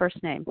get your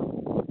first name.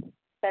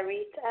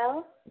 Charisse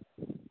L.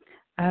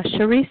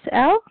 Charisse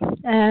L.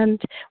 And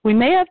we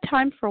may have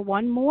time for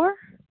one more.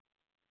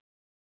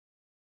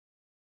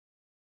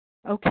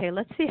 Okay,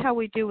 let's see how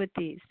we do with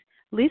these.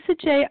 Lisa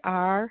J.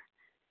 R.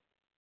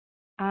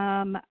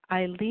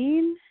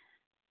 Eileen.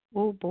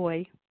 Oh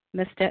boy,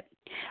 missed it.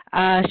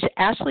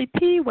 Ashley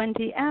P.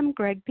 Wendy M.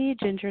 Greg B.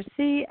 Ginger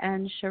C.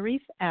 And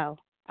Sharif L.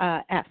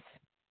 S.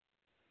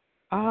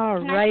 All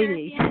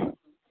righty.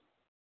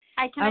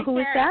 Who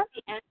is that?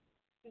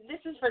 This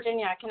is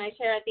Virginia. Can I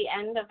share at the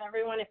end of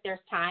everyone if there's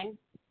time?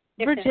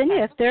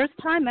 Virginia, if there's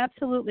time,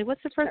 absolutely.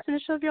 What's the first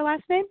initial of your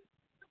last name?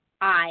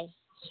 I.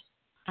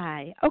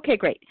 Okay,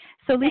 great.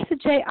 So Lisa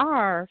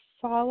J.R.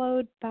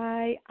 followed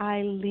by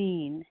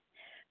Eileen.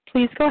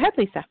 Please go ahead,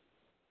 Lisa.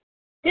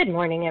 Good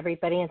morning,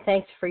 everybody, and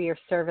thanks for your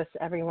service,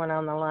 everyone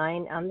on the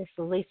line. This is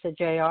Lisa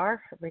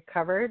J.R.,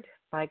 recovered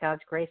by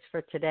God's grace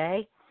for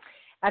today.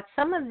 At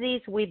some of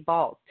these, we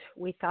balked.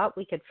 We thought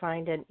we could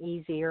find an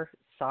easier,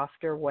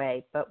 softer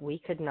way, but we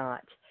could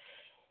not.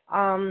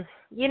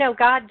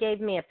 God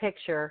gave me a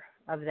picture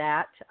of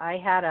that. I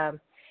had a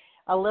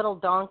little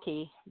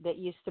donkey that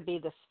used to be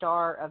the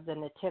star of the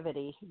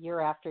nativity year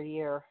after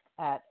year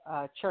at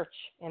a church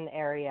in the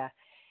area.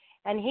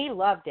 And he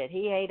loved it.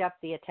 He ate up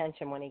the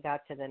attention when he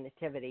got to the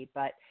nativity.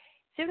 But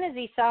as soon as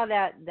he saw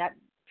that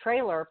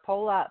trailer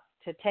pull up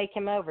to take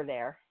him over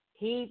there,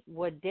 he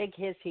would dig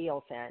his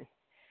heels in.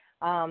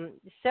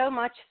 So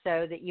much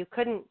so that you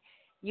couldn't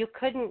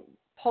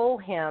pull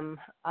him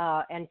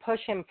and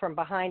push him from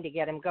behind to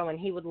get him going.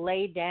 He would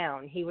lay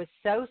down. He was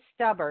so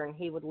stubborn,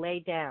 he would lay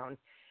down.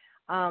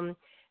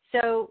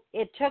 So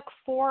it took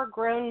 4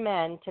 grown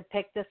men to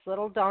pick this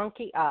little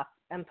donkey up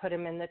and put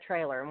him in the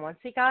trailer. And once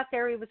he got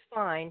there, he was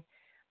fine.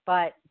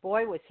 But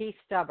boy, was he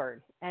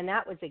stubborn. And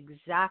that was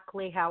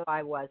exactly how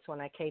I was when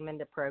I came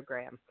into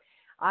program.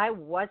 I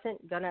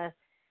wasn't going to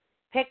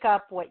pick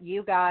up what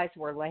you guys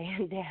were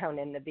laying down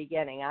in the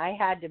beginning. I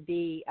had to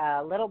be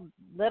a little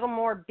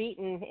more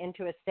beaten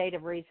into a state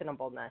of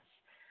reasonableness.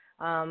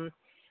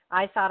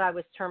 I thought I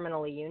was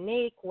terminally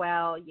unique.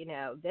 Well,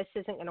 this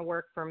isn't going to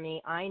work for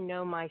me. I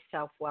know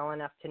myself well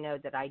enough to know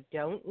that I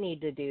don't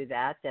need to do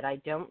that I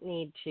don't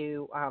need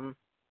to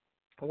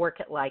work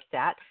it like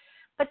that.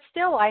 But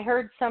still, I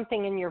heard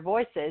something in your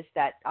voices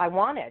that I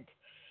wanted.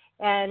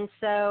 And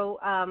so,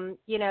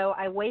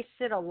 I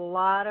wasted a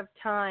lot of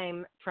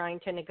time trying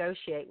to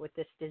negotiate with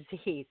this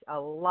disease, a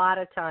lot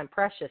of time,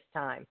 precious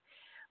time.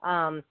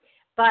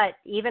 But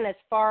even as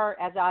far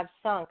as I've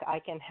sunk, I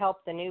can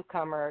help the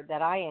newcomer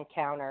that I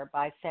encounter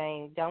by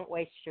saying, don't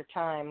waste your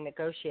time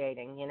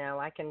negotiating.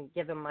 I can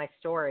give him my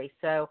story.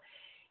 So,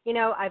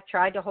 I've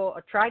tried to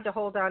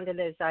hold on to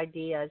those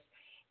ideas,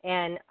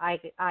 and I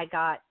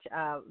got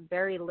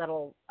very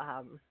little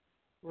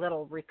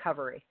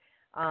recovery.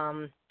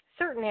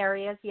 Certain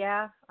areas,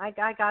 yeah, I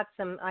got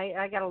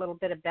a little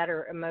bit of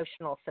better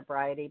emotional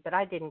sobriety, but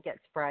I didn't get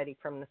sobriety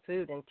from the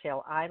food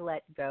until I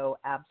let go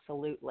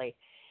absolutely.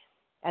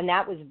 And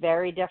that was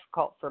very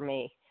difficult for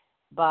me.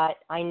 But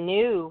I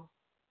knew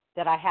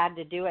that I had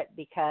to do it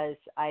because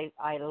I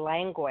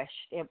languished.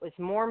 It was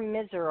more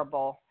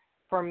miserable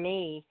for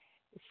me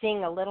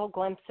seeing a little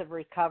glimpse of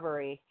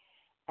recovery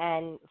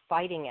and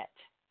fighting it.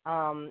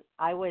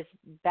 I was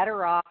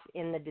better off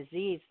in the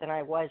disease than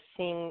I was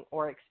seeing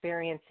or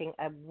experiencing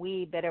a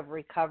wee bit of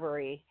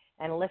recovery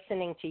and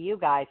listening to you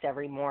guys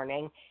every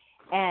morning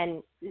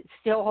and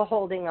still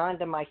holding on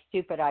to my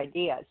stupid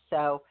ideas.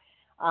 So,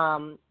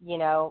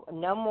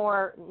 no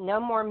more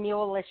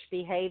muleish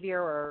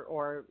behavior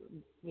or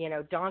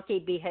donkey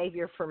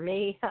behavior for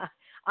me.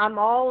 I'm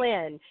all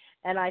in,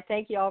 and I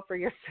thank you all for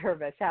your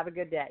service. Have a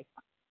good day.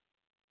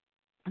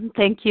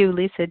 Thank you,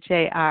 Lisa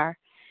J.R.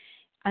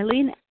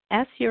 Eileen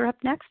S., you're up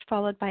next,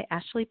 followed by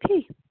Ashley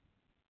P.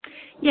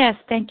 Yes,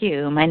 thank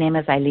you. My name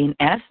is Eileen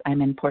S.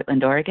 I'm in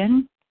Portland,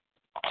 Oregon.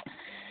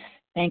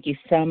 Thank you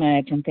so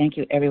much, and thank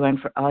you, everyone,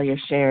 for all your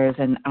shares.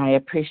 And I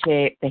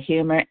appreciate the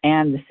humor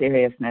and the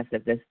seriousness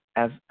of this,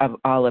 of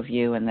all of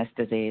you in this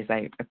disease.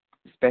 I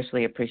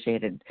especially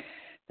appreciated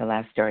the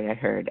last story I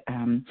heard.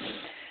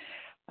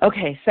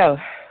 Okay, so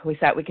we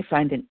thought we could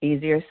find an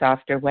easier,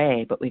 softer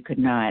way, but we could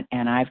not.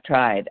 And I've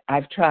tried,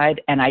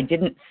 and I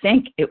didn't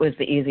think it was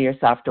the easier,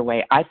 softer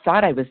way. I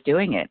thought I was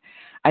doing it.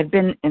 I've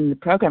been in the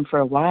program for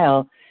a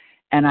while,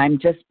 and I'm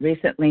just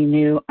recently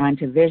new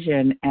onto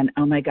Vision, and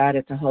oh my God,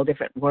 it's a whole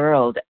different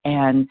world.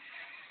 And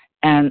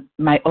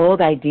my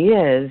old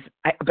ideas,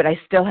 but I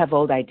still have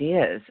old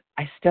ideas.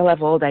 I still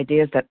have old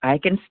ideas that I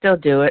can still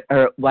do it,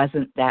 or it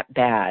wasn't that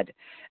bad.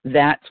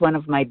 That's one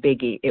of my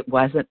biggie. It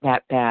wasn't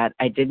that bad.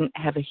 I didn't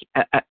have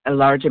a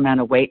large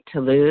amount of weight to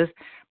lose,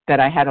 but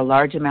I had a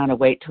large amount of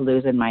weight to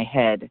lose in my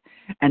head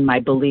and my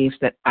beliefs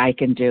that I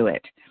can do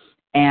it.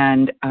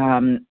 And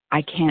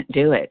I can't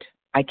do it.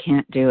 I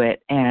can't do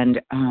it.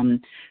 And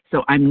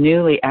so I'm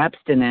newly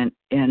abstinent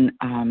in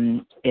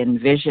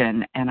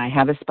Vision, and I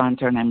have a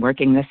sponsor, and I'm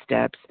working the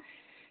steps.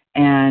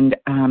 And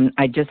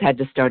I just had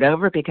to start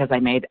over because I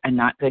made a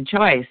not good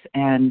choice.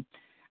 And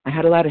I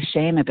had a lot of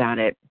shame about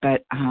it,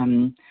 but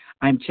I'm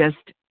just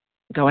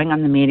going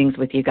on the meetings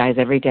with you guys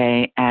every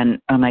day, and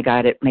oh my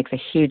God, it makes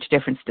a huge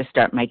difference to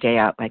start my day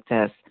out like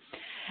this.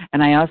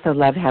 And I also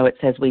love how it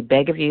says, we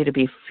beg of you to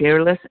be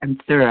fearless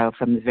and thorough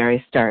from the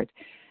very start.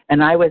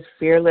 And I was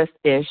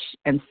fearless-ish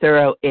and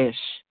thorough-ish,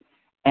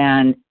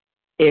 and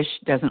ish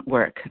doesn't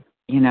work,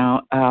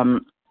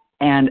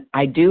 and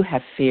I do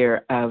have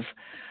fear of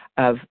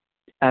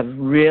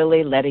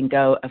really letting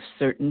go of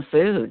certain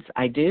foods.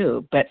 I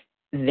do, but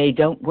they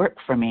don't work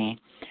for me.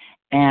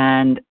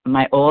 And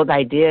my old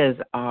ideas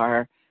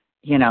are,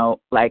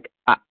 like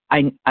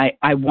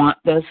I want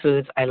those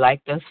foods. I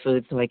like those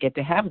foods, so I get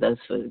to have those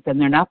foods.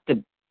 And they're not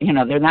the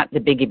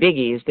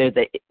biggies. They're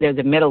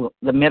the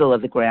middle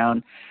of the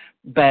ground,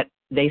 but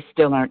they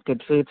still aren't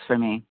good foods for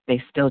me.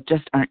 They still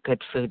just aren't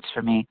good foods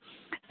for me.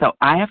 So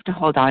I have to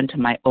hold on to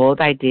my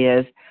old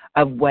ideas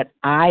of what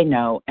I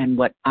know and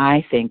what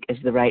I think is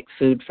the right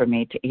food for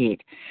me to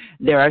eat.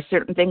 There are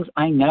certain things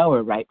I know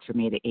are right for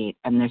me to eat,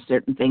 and there's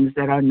certain things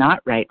that are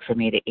not right for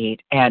me to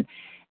eat. And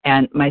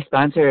my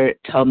sponsor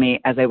told me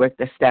as I work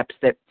the steps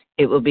that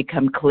it will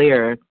become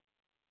clear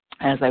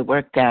as I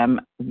work them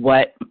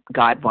what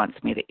God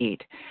wants me to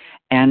eat.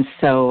 And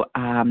so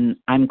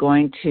I'm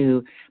going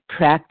to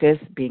practice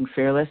being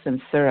fearless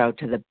and thorough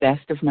to the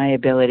best of my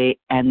ability,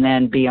 and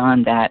then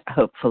beyond that,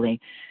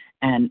 hopefully.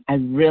 And I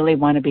really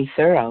want to be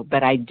thorough,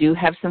 but I do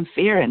have some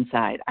fear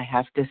inside. I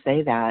have to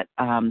say that.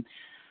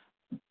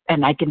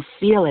 And I can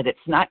feel it. It's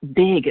not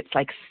big. It's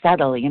like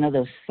subtle,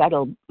 those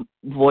subtle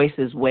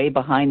voices way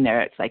behind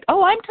there. It's like,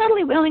 oh, I'm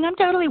totally willing.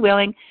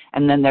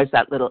 And then there's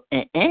that little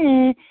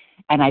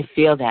and I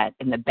feel that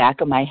in the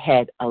back of my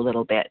head a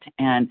little bit.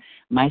 And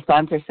my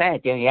sponsor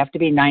said, you have to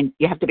be 100%.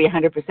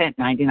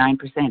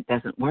 99%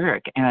 doesn't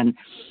work. And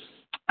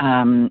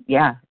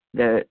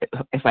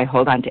if I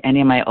hold on to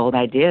any of my old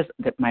ideas,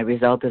 that my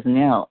result is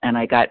nil. And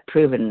that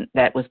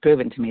was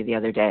proven to me the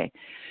other day.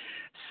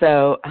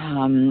 So,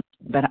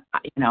 but I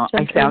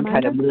sound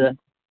kind of bleh.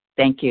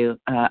 Thank you.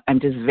 I'm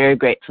just very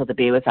grateful to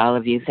be with all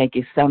of you. Thank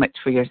you so much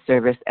for your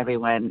service,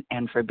 everyone,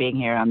 and for being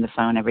here on the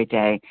phone every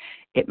day.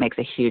 It makes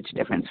a huge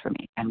difference for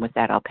me. And with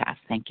that, I'll pass.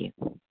 Thank you.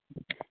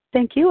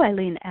 Thank you,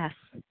 Eileen S.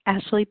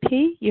 Ashley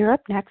P., you're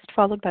up next,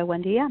 followed by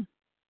Wendy M.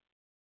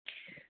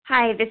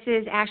 Hi, this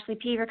is Ashley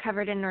P.,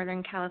 recovered in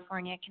Northern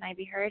California. Can I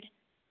be heard?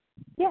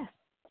 Yes.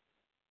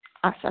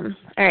 Awesome.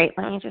 All right,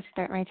 let me just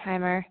start my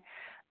timer.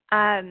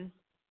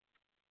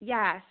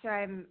 So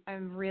I'm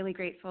really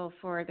grateful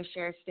for the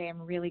shares today.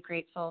 I'm really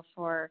grateful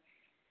for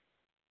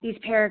these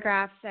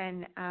paragraphs,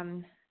 and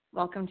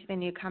welcome to the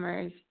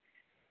newcomers.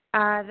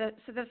 The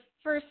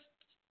first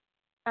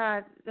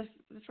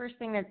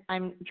thing that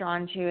I'm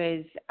drawn to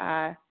is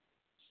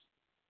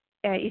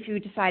if you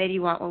decided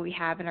you want what we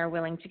have and are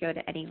willing to go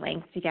to any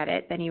length to get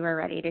it, then you are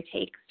ready to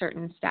take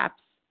certain steps.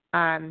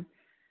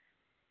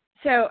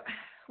 So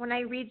when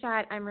I read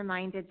that, I'm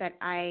reminded that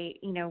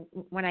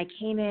when I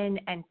came in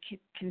and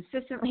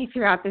consistently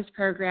throughout this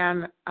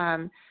program,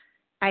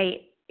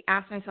 I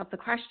asked myself the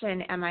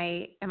question: Am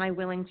I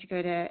willing to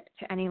go to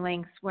any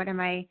lengths? What am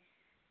I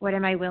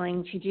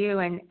willing to do?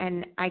 And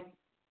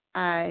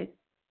I'm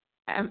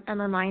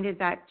reminded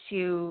that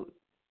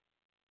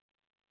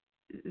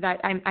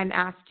I'm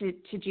asked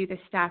to do the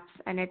steps,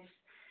 and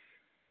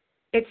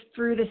it's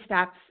through the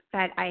steps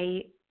that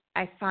I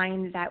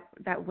find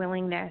that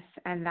willingness,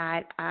 and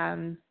that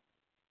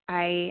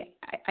I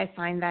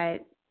find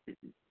that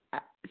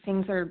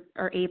things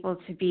are able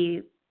to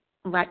be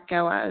let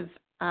go of,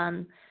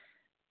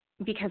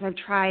 because I've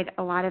tried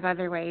a lot of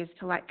other ways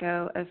to let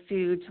go of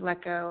food, to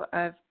let go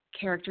of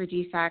character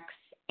defects,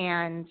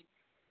 and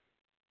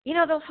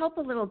they'll help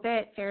a little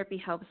bit. Therapy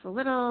helps a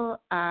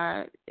little,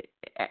 and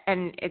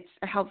it's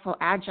a helpful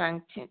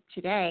adjunct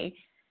today,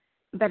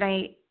 but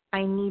I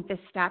need the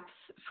steps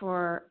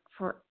for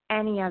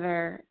any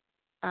other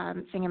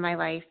thing in my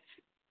life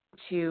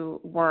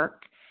to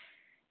work.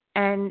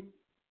 And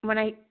when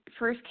I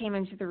first came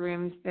into the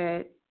rooms,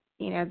 the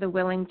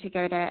willing to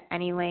go to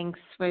any lengths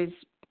was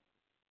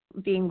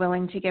being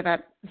willing to give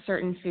up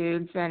certain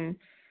foods. And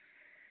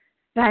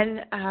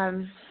then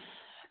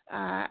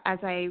as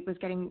I was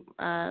getting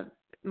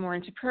more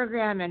into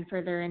program and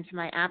further into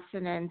my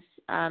abstinence,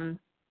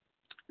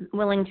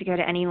 willing to go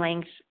to any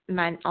length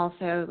meant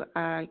also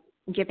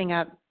giving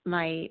up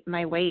my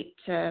weight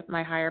to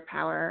my higher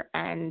power,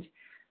 and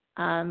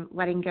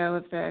letting go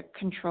of the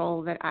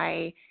control that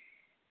I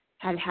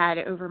had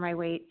over my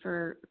weight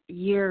for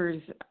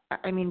years.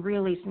 I mean,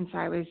 really since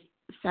I was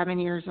 7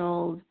 years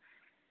old.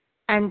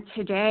 And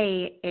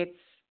today it's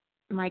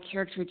my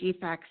character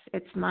defects.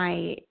 It's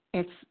my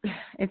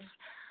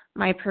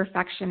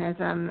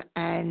perfectionism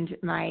and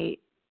my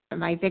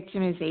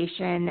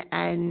victimization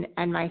and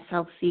my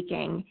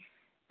self-seeking.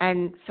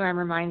 And so I'm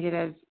reminded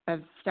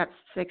of steps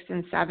 6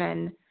 and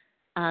 7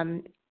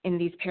 in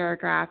these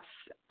paragraphs,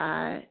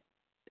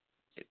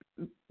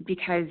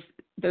 because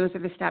those are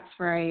the steps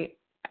where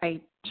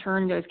I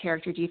turn those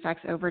character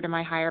defects over to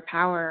my higher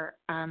power,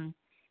 and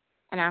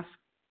ask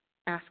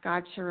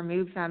God to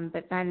remove them.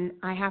 But then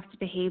I have to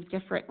behave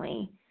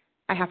differently,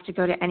 I have to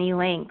go to any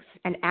lengths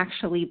and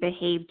actually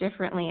behave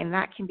differently. And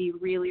that can be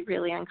really,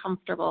 really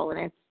uncomfortable. And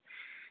it's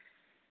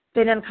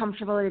been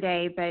uncomfortable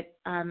today, but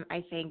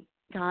I thank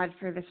God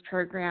for this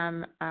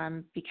program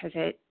because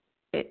it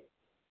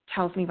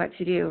tells me what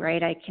to do,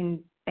 right? I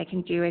can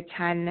do a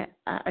 10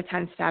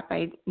 step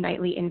by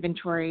nightly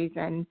inventories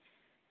and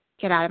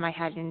get out of my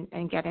head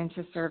and get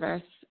into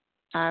service.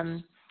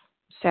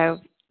 So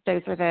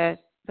those are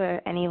the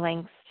any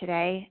lengths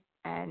today.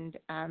 And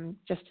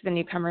just to the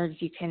newcomers,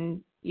 you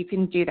can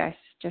do this.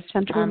 Just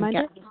get with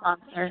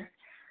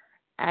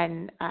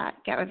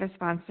a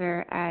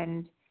sponsor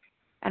and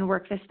and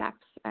work the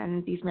steps,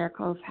 and these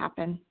miracles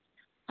happen.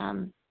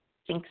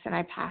 Thanks, and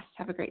I pass.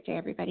 Have a great day,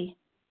 everybody.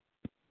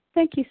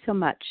 Thank you so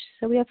much.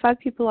 So we have 5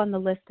 people on the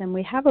list, and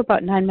we have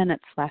about 9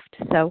 minutes left.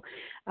 So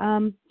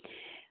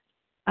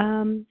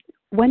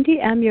Wendy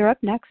M., you're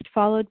up next,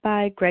 followed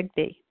by Greg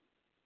B.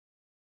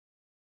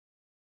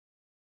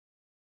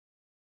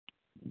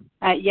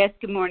 Yes,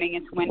 good morning.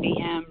 It's Wendy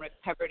M.,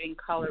 recovered in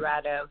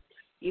Colorado.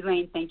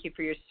 Elaine, thank you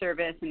for your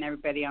service and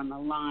everybody on the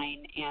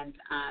line. And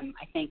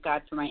I thank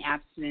God for my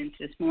abstinence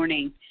this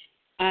morning.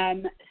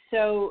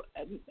 So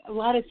a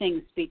lot of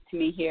things speak to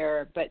me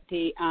here, but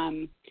the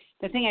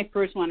thing I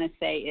first want to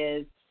say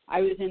is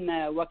I was in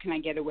the What Can I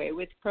Get Away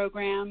With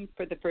program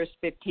for the first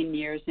 15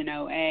 years in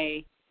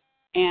OA,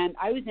 and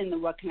I was in the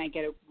What Can I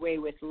Get Away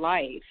With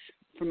life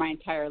for my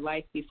entire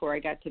life before I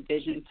got to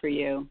Vision for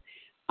You.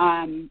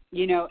 And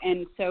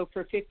so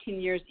for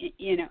 15 years,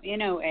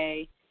 in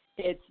OA,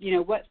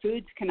 it's, what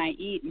foods can I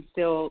eat and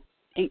still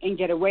and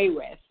get away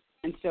with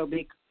and still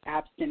be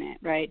abstinent,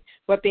 right?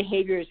 What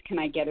behaviors can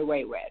I get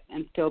away with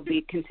and still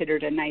be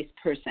considered a nice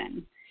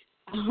person?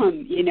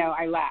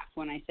 I laugh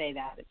when I say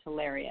that. It's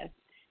hilarious.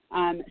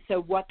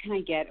 So what can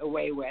I get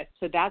away with?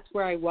 So that's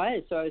where I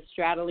was. So I was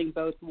straddling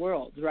both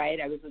worlds, right?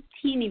 I was a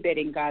teeny bit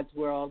in God's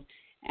world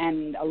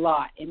and a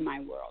lot in my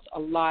world,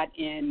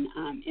 in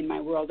my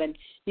world. And,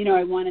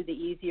 I wanted the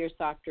easier,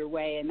 softer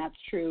way, and that's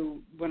true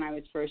when I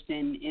was first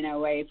in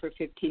OA for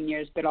 15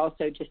 years, but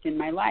also just in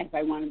my life.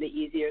 I wanted the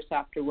easier,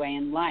 softer way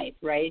in life,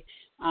 right?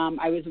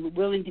 I was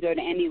willing to go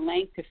to any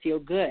length to feel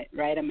good,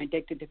 right? I'm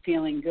addicted to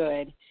feeling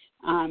good.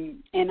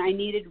 And I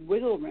needed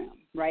wiggle room,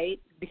 right,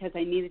 because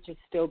I needed to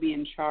still be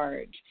in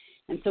charge.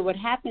 And so what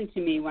happened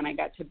to me when I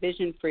got to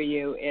Vision for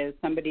You is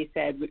somebody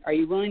said, are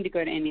you willing to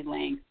go to any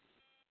length?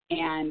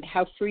 And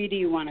how free do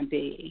you want to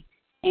be?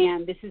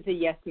 And this is a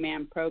yes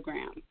ma'am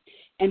program.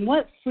 And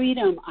what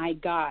freedom I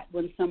got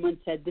when someone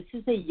said, this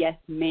is a yes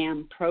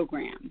ma'am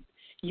program.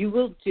 You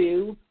will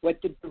do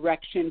what the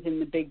directions in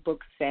the big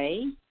book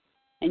say,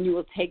 and you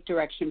will take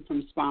direction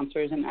from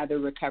sponsors and other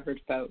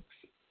recovered folks.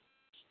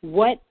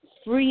 What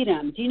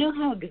freedom. Do you know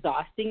how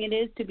exhausting it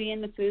is to be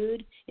in the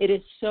food? It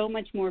is so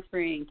much more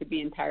freeing to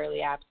be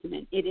entirely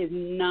abstinent. It is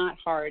not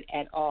hard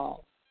at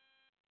all.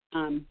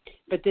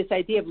 But this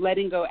idea of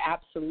letting go,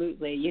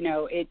 absolutely,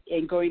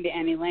 and going to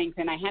any length.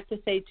 And I have to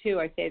say, too,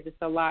 I say this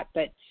a lot,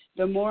 but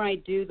the more I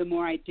do, the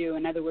more I do.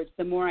 In other words,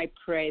 the more I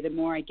pray, the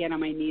more I get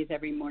on my knees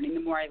every morning, the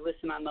more I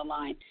listen on the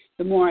line,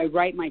 the more I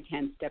write my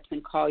 10 steps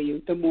and call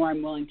you, the more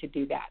I'm willing to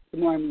do that, the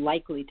more I'm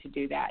likely to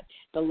do that.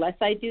 The less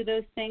I do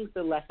those things,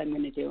 the less I'm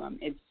going to do them.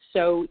 It's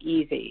so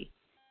easy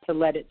to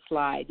let it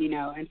slide,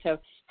 And so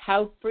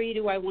how free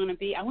do I want to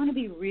be? I want to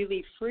be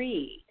really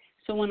free.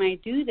 So when I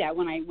do that,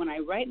 when I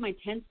write my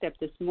 10 step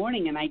this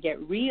morning and I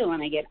get real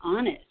and I get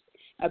honest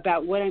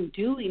about what I'm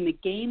doing, the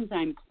games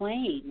I'm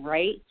playing,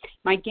 right?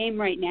 My game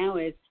right now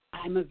is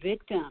I'm a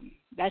victim.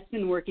 That's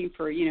been working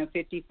for,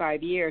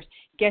 55 years.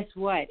 Guess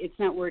what? It's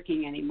not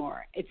working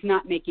anymore. It's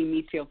not making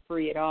me feel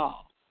free at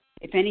all.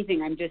 If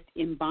anything, I'm just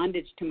in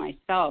bondage to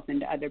myself and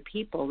to other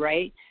people,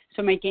 right?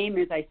 So my game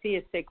is I see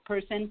a sick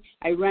person,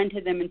 I run to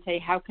them and say,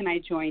 how can I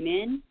join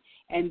in?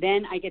 And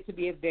then I get to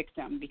be a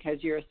victim because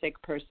you're a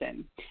sick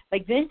person.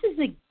 Like, this is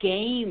a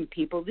game,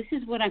 people. This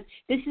is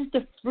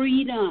the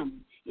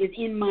freedom is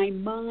in my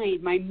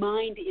mind. My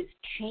mind is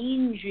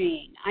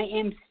changing. I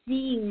am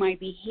seeing my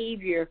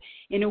behavior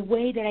in a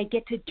way that I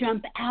get to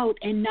jump out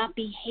and not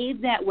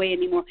behave that way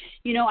anymore.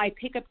 I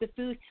pick up the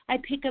food. I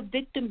pick up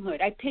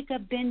victimhood. I pick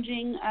up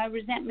binging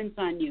resentments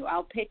on you.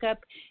 I'll pick up,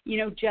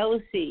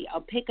 jealousy.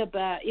 I'll pick up,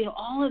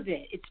 all of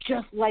it. It's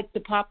just like the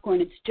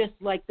popcorn. It's just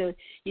like the,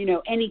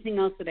 anything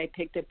else that I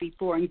picked up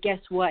before. And guess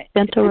what?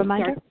 Gentle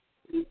reminder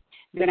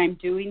that I'm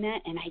doing that,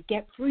 and I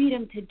get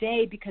freedom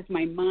today because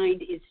my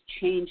mind is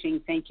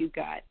changing. Thank you,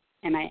 God.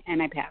 And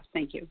I pass.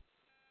 Thank you.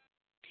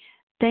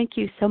 Thank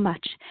you so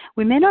much.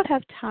 We may not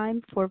have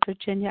time for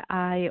Virginia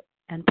I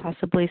and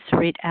possibly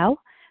Sarit L.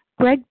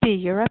 Greg B.,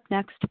 you're up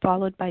next,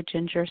 followed by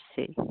Ginger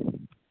C.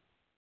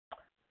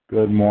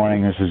 Good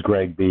morning. This is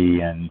Greg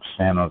B. in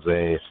San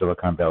Jose,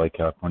 Silicon Valley,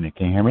 California.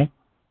 Can you hear me?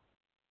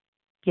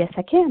 Yes,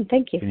 I can.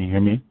 Thank you. Can you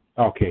hear me?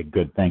 Okay,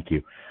 good. Thank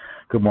you.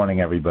 Good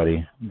morning,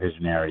 everybody,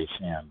 visionaries,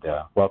 and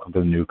welcome to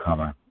the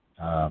newcomer.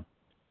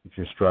 If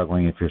you're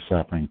struggling, if you're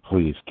suffering,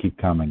 please keep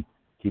coming,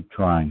 keep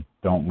trying,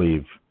 don't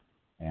leave.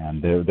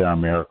 And there are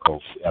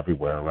miracles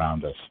everywhere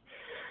around us.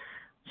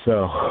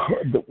 So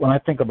when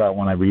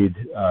I read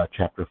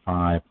chapter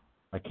 5,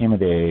 I came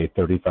into AA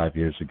 35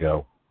 years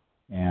ago,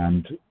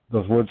 and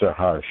those words are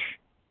harsh.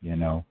 You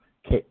know,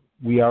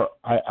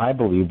 I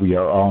believe we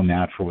are all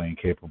naturally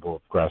incapable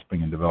of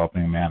grasping and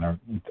developing a manner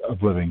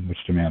of living which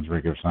demands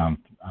rigorous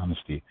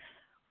honesty.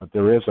 But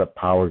there is a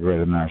power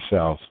greater than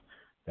ourselves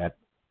that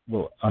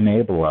will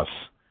enable us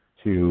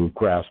to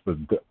grasp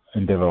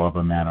and develop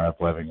a manner of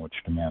living which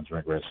demands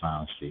rigorous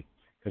honesty.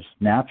 Because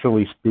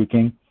naturally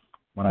speaking,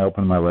 when I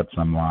open my lips,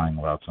 I'm lying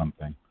about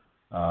something.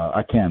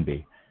 I can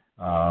be.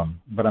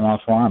 But I'm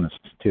also honest,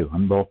 too,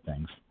 on both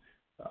things.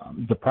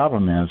 The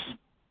problem is,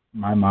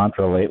 my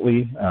mantra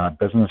lately,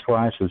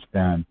 business-wise, has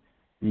been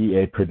be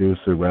a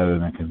producer rather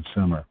than a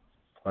consumer.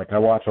 Like, I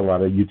watch a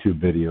lot of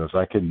YouTube videos.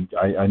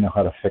 I know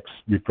how to fix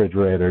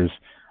refrigerators.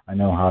 I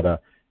know how to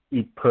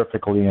eat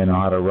perfectly. I know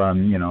how to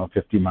run,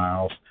 50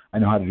 miles. I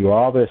know how to do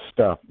all this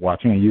stuff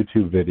watching a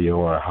YouTube video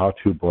or a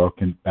how-to book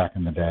back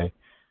in the day.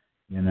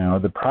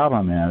 The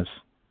problem is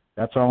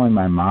that's all in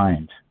my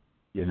mind.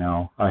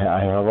 I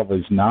have all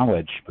this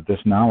knowledge, but this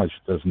knowledge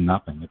does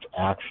nothing. It's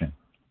action.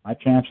 My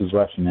chance is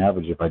less than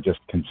average if I just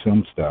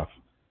consume stuff,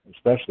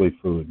 especially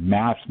food,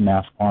 mass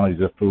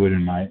quantities of food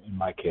in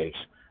my case,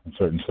 and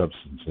certain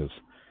substances.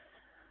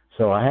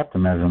 So I have to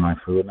measure my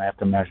food, and I have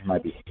to measure my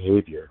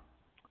behavior,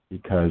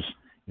 because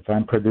if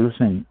I'm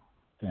producing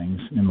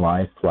things in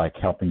life like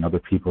helping other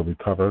people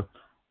recover,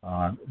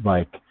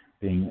 like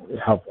being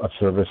of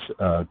service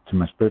to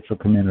my spiritual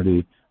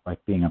community,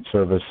 like being of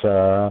service,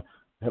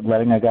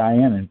 letting a guy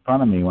in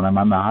front of me when I'm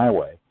on the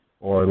highway,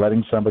 or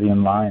letting somebody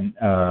in line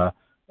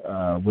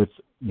with,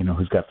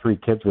 who's got 3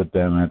 kids with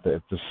them at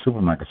the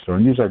supermarket store.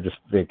 And these are just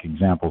fake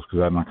examples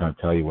because I'm not going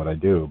to tell you what I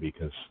do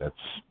because that's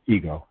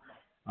ego.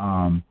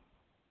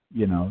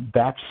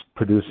 That's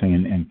producing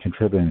and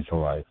contributing to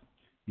life.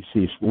 You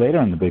see,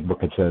 later in the big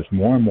book it says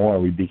more and more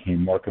we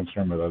became more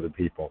concerned with other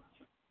people.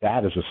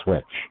 That is a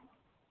switch.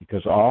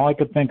 Because all I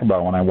could think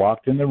about when I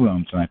walked in the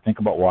rooms, and I think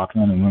about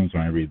walking in the rooms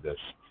when I read this,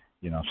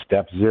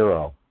 step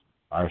 0,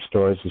 our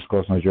stories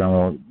disclose in the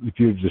journal. If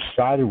you've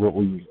decided what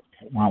we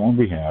want, what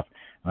we have,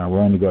 and are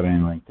willing to go to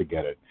any length to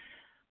get it.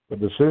 The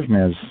decision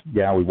is,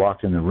 we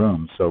walked in the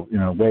room, so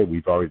in a way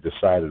we've already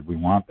decided we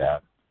want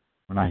that.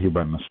 We're not here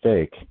by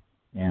mistake.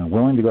 And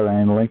willing to go to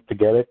any length to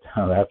get it,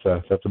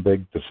 that's a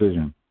big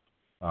decision.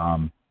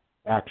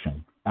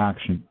 Action.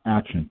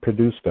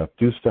 Produce stuff.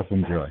 Do stuff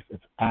in your life.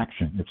 It's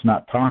action. It's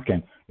not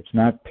talking. It's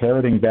not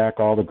parroting back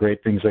all the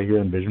great things I hear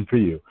in Vision for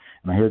You.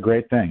 And I hear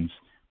great things.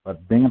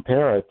 But being a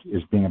parrot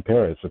is being a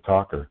parrot. It's a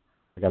talker.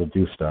 I got to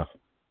do stuff.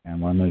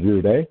 And what I'm going to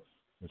do today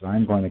is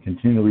I'm going to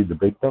continue to read the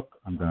big book.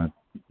 I'm going to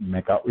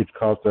make outreach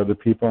calls to other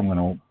people. I'm going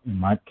to, in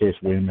my case,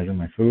 weigh and measure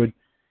my food.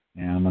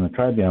 And I'm going to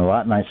try to be a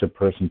lot nicer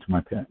person to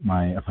my parents,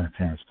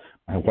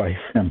 my wife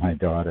and my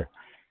daughter.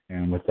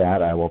 And with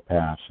that, I will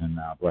pass. And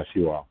bless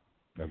you all.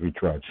 Every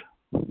trudge.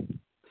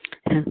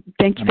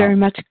 Thank you very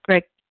much,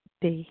 Greg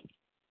B.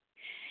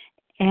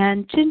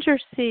 And Ginger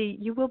C.,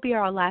 you will be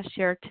our last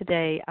share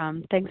today.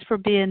 Thanks for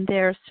being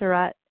there,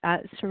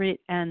 Sarit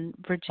and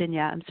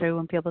Virginia. I'm sorry we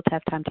won't be able to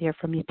have time to hear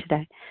from you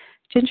today.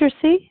 Ginger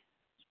C.,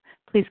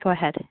 please go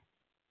ahead.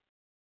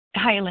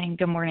 Hi, Elaine.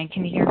 Good morning.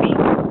 Can you hear me?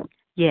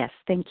 Yes,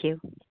 thank you.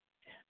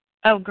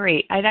 Oh,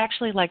 great. I'd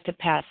actually like to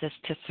pass this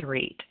to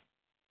Sarit.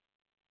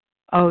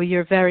 Oh,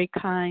 you're very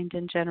kind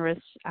and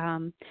generous,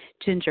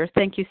 Ginger.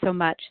 Thank you so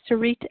much.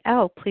 Sarit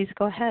L., please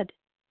go ahead.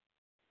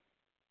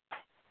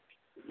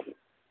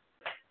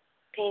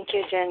 Thank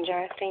you,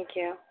 Ginger. Thank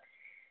you.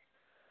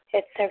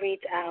 It's Sarit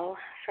L.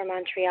 from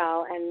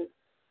Montreal, and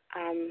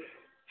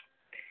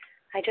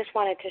I just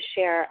wanted to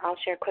share. I'll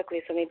share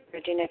quickly so maybe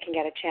Virginia can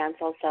get a chance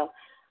also.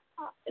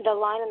 The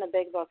line in the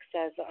big book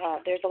says,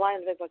 there's a line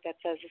in the big book that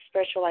says, the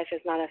spiritual life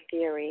is not a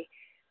theory.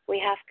 We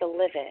have to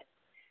live it.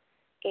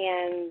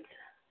 And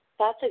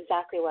that's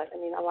exactly what,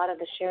 a lot of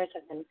the shares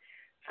have been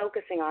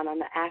focusing on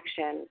the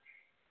action.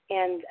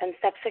 And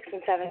step 6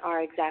 and 7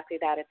 are exactly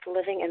that. It's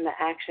living in the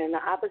action,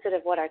 the opposite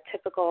of what our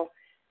typical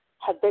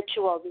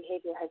habitual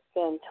behavior has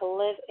been, to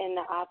live in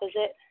the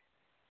opposite,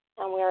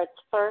 and where it's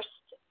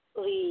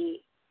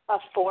firstly a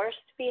forced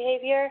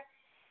behavior,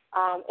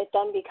 it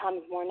then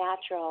becomes more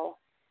natural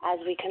as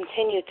we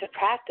continue to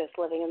practice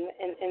living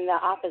in the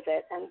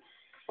opposite.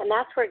 And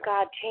that's where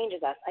God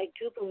changes us. I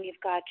do believe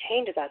God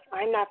changes us.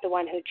 I'm not the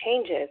one who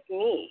changes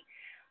me,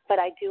 but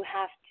I do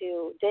have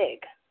to dig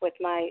with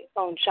my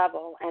own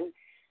shovel, and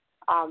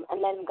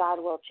then God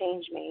will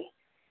change me.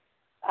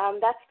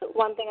 That's the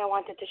one thing I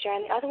wanted to share.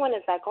 And the other one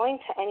is that going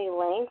to any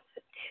length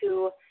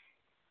to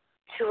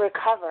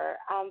recover.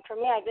 For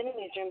me, I've been in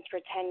these rooms for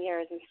 10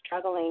 years and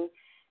struggling.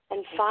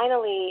 And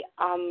finally,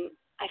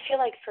 I feel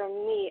like for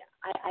me,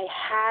 I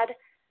had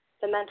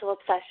the mental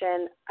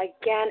obsession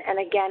again and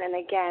again and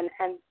again.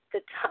 And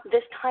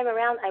this time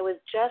around, I was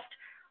just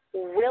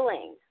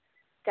willing,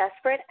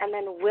 desperate, and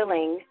then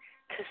willing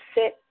to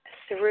sit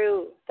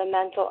through the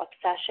mental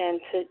obsession,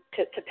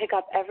 to pick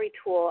up every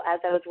tool as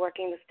I was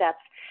working the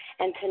steps,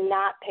 and to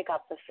not pick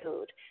up the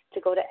food,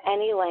 to go to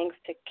any lengths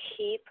to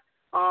keep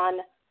on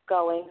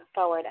going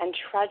forward and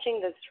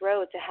trudging this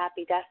road to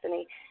happy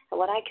destiny. And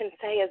what I can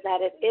say is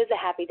that it is a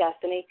happy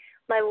destiny.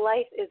 My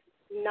life is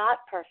not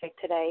perfect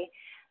today.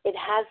 It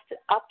has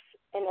ups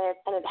in it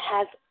and it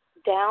has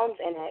downs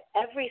in it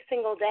every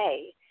single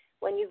day.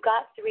 When you've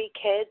got 3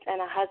 kids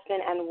and a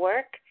husband and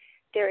work,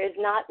 there is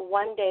not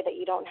one day that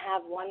you don't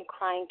have one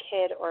crying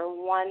kid or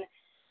one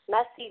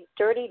messy,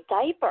 dirty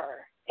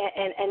diaper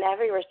in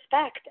every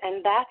respect.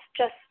 And that's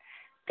just,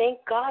 thank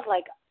God,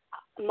 like,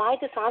 my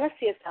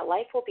dishonesty is that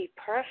life will be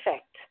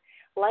perfect.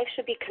 Life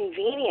should be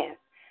convenient.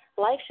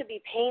 Life should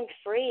be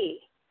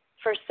pain-free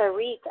for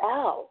Sarit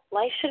L.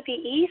 Life should be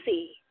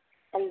easy.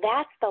 And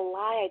that's the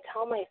lie I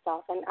tell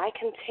myself. And I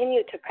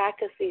continue to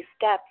practice these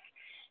steps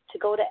to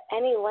go to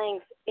any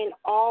lengths in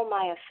all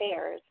my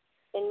affairs,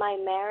 in my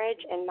marriage,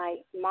 in my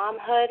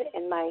momhood,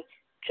 in my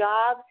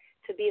job,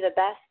 to be the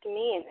best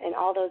me in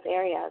all those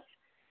areas.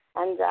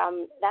 And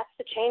that's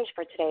the change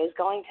for today, is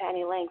going to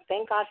any length.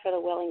 Thank God for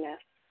the willingness.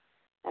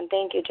 And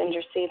thank you,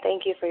 Ginger C.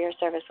 Thank you for your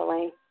service,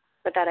 Elaine.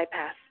 With that, I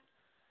pass.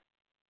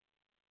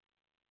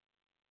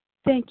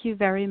 Thank you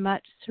very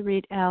much,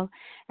 Sarit L.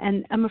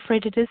 And I'm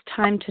afraid it is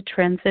time to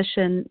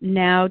transition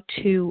now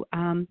to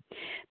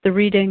the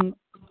reading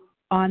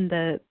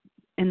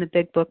in the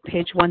Big Book,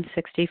 page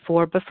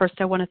 164. But first,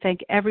 I want to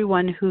thank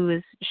everyone who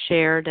has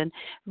shared. And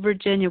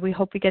Virginia, we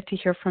hope we get to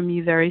hear from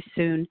you very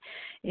soon.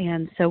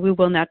 And so we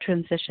will now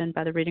transition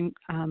by the reading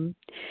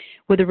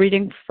with a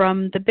reading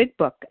from the Big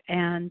Book.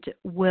 And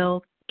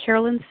will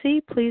Carolyn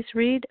C. please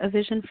read A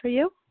Vision for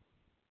You?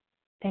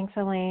 Thanks,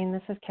 Elaine.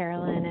 This is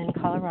Carolyn in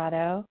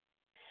Colorado.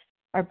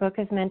 Our book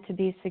is meant to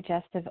be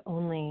suggestive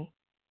only.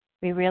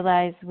 We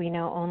realize we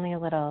know only a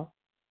little.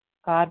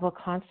 God will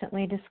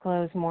constantly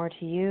disclose more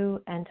to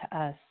you and to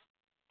us.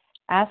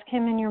 Ask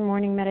Him in your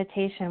morning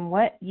meditation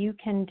what you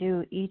can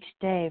do each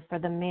day for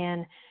the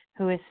man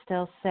who is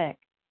still sick.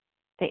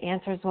 The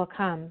answers will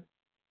come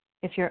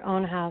if your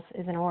own house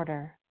is in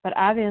order. But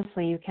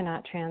obviously you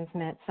cannot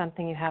transmit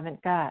something you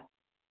haven't got.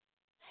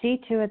 See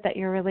to it that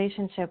your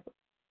relationship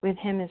with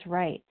Him is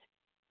right,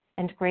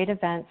 and great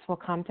events will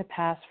come to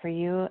pass for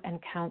you and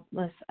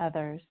countless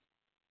others.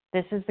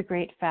 This is the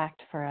great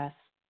fact for us.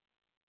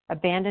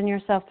 Abandon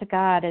yourself to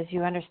God as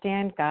you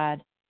understand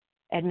God.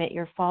 Admit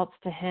your faults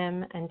to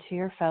Him and to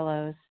your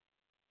fellows.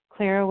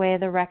 Clear away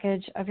the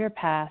wreckage of your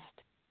past.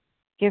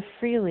 Give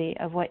freely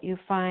of what you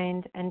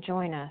find and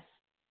join us.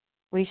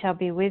 We shall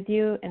be with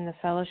you in the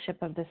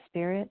fellowship of the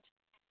Spirit,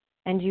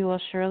 and you will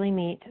surely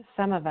meet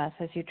some of us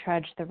as you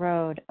trudge the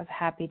road of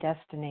happy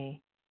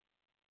destiny.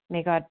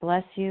 May God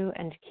bless you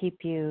and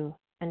keep you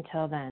until then.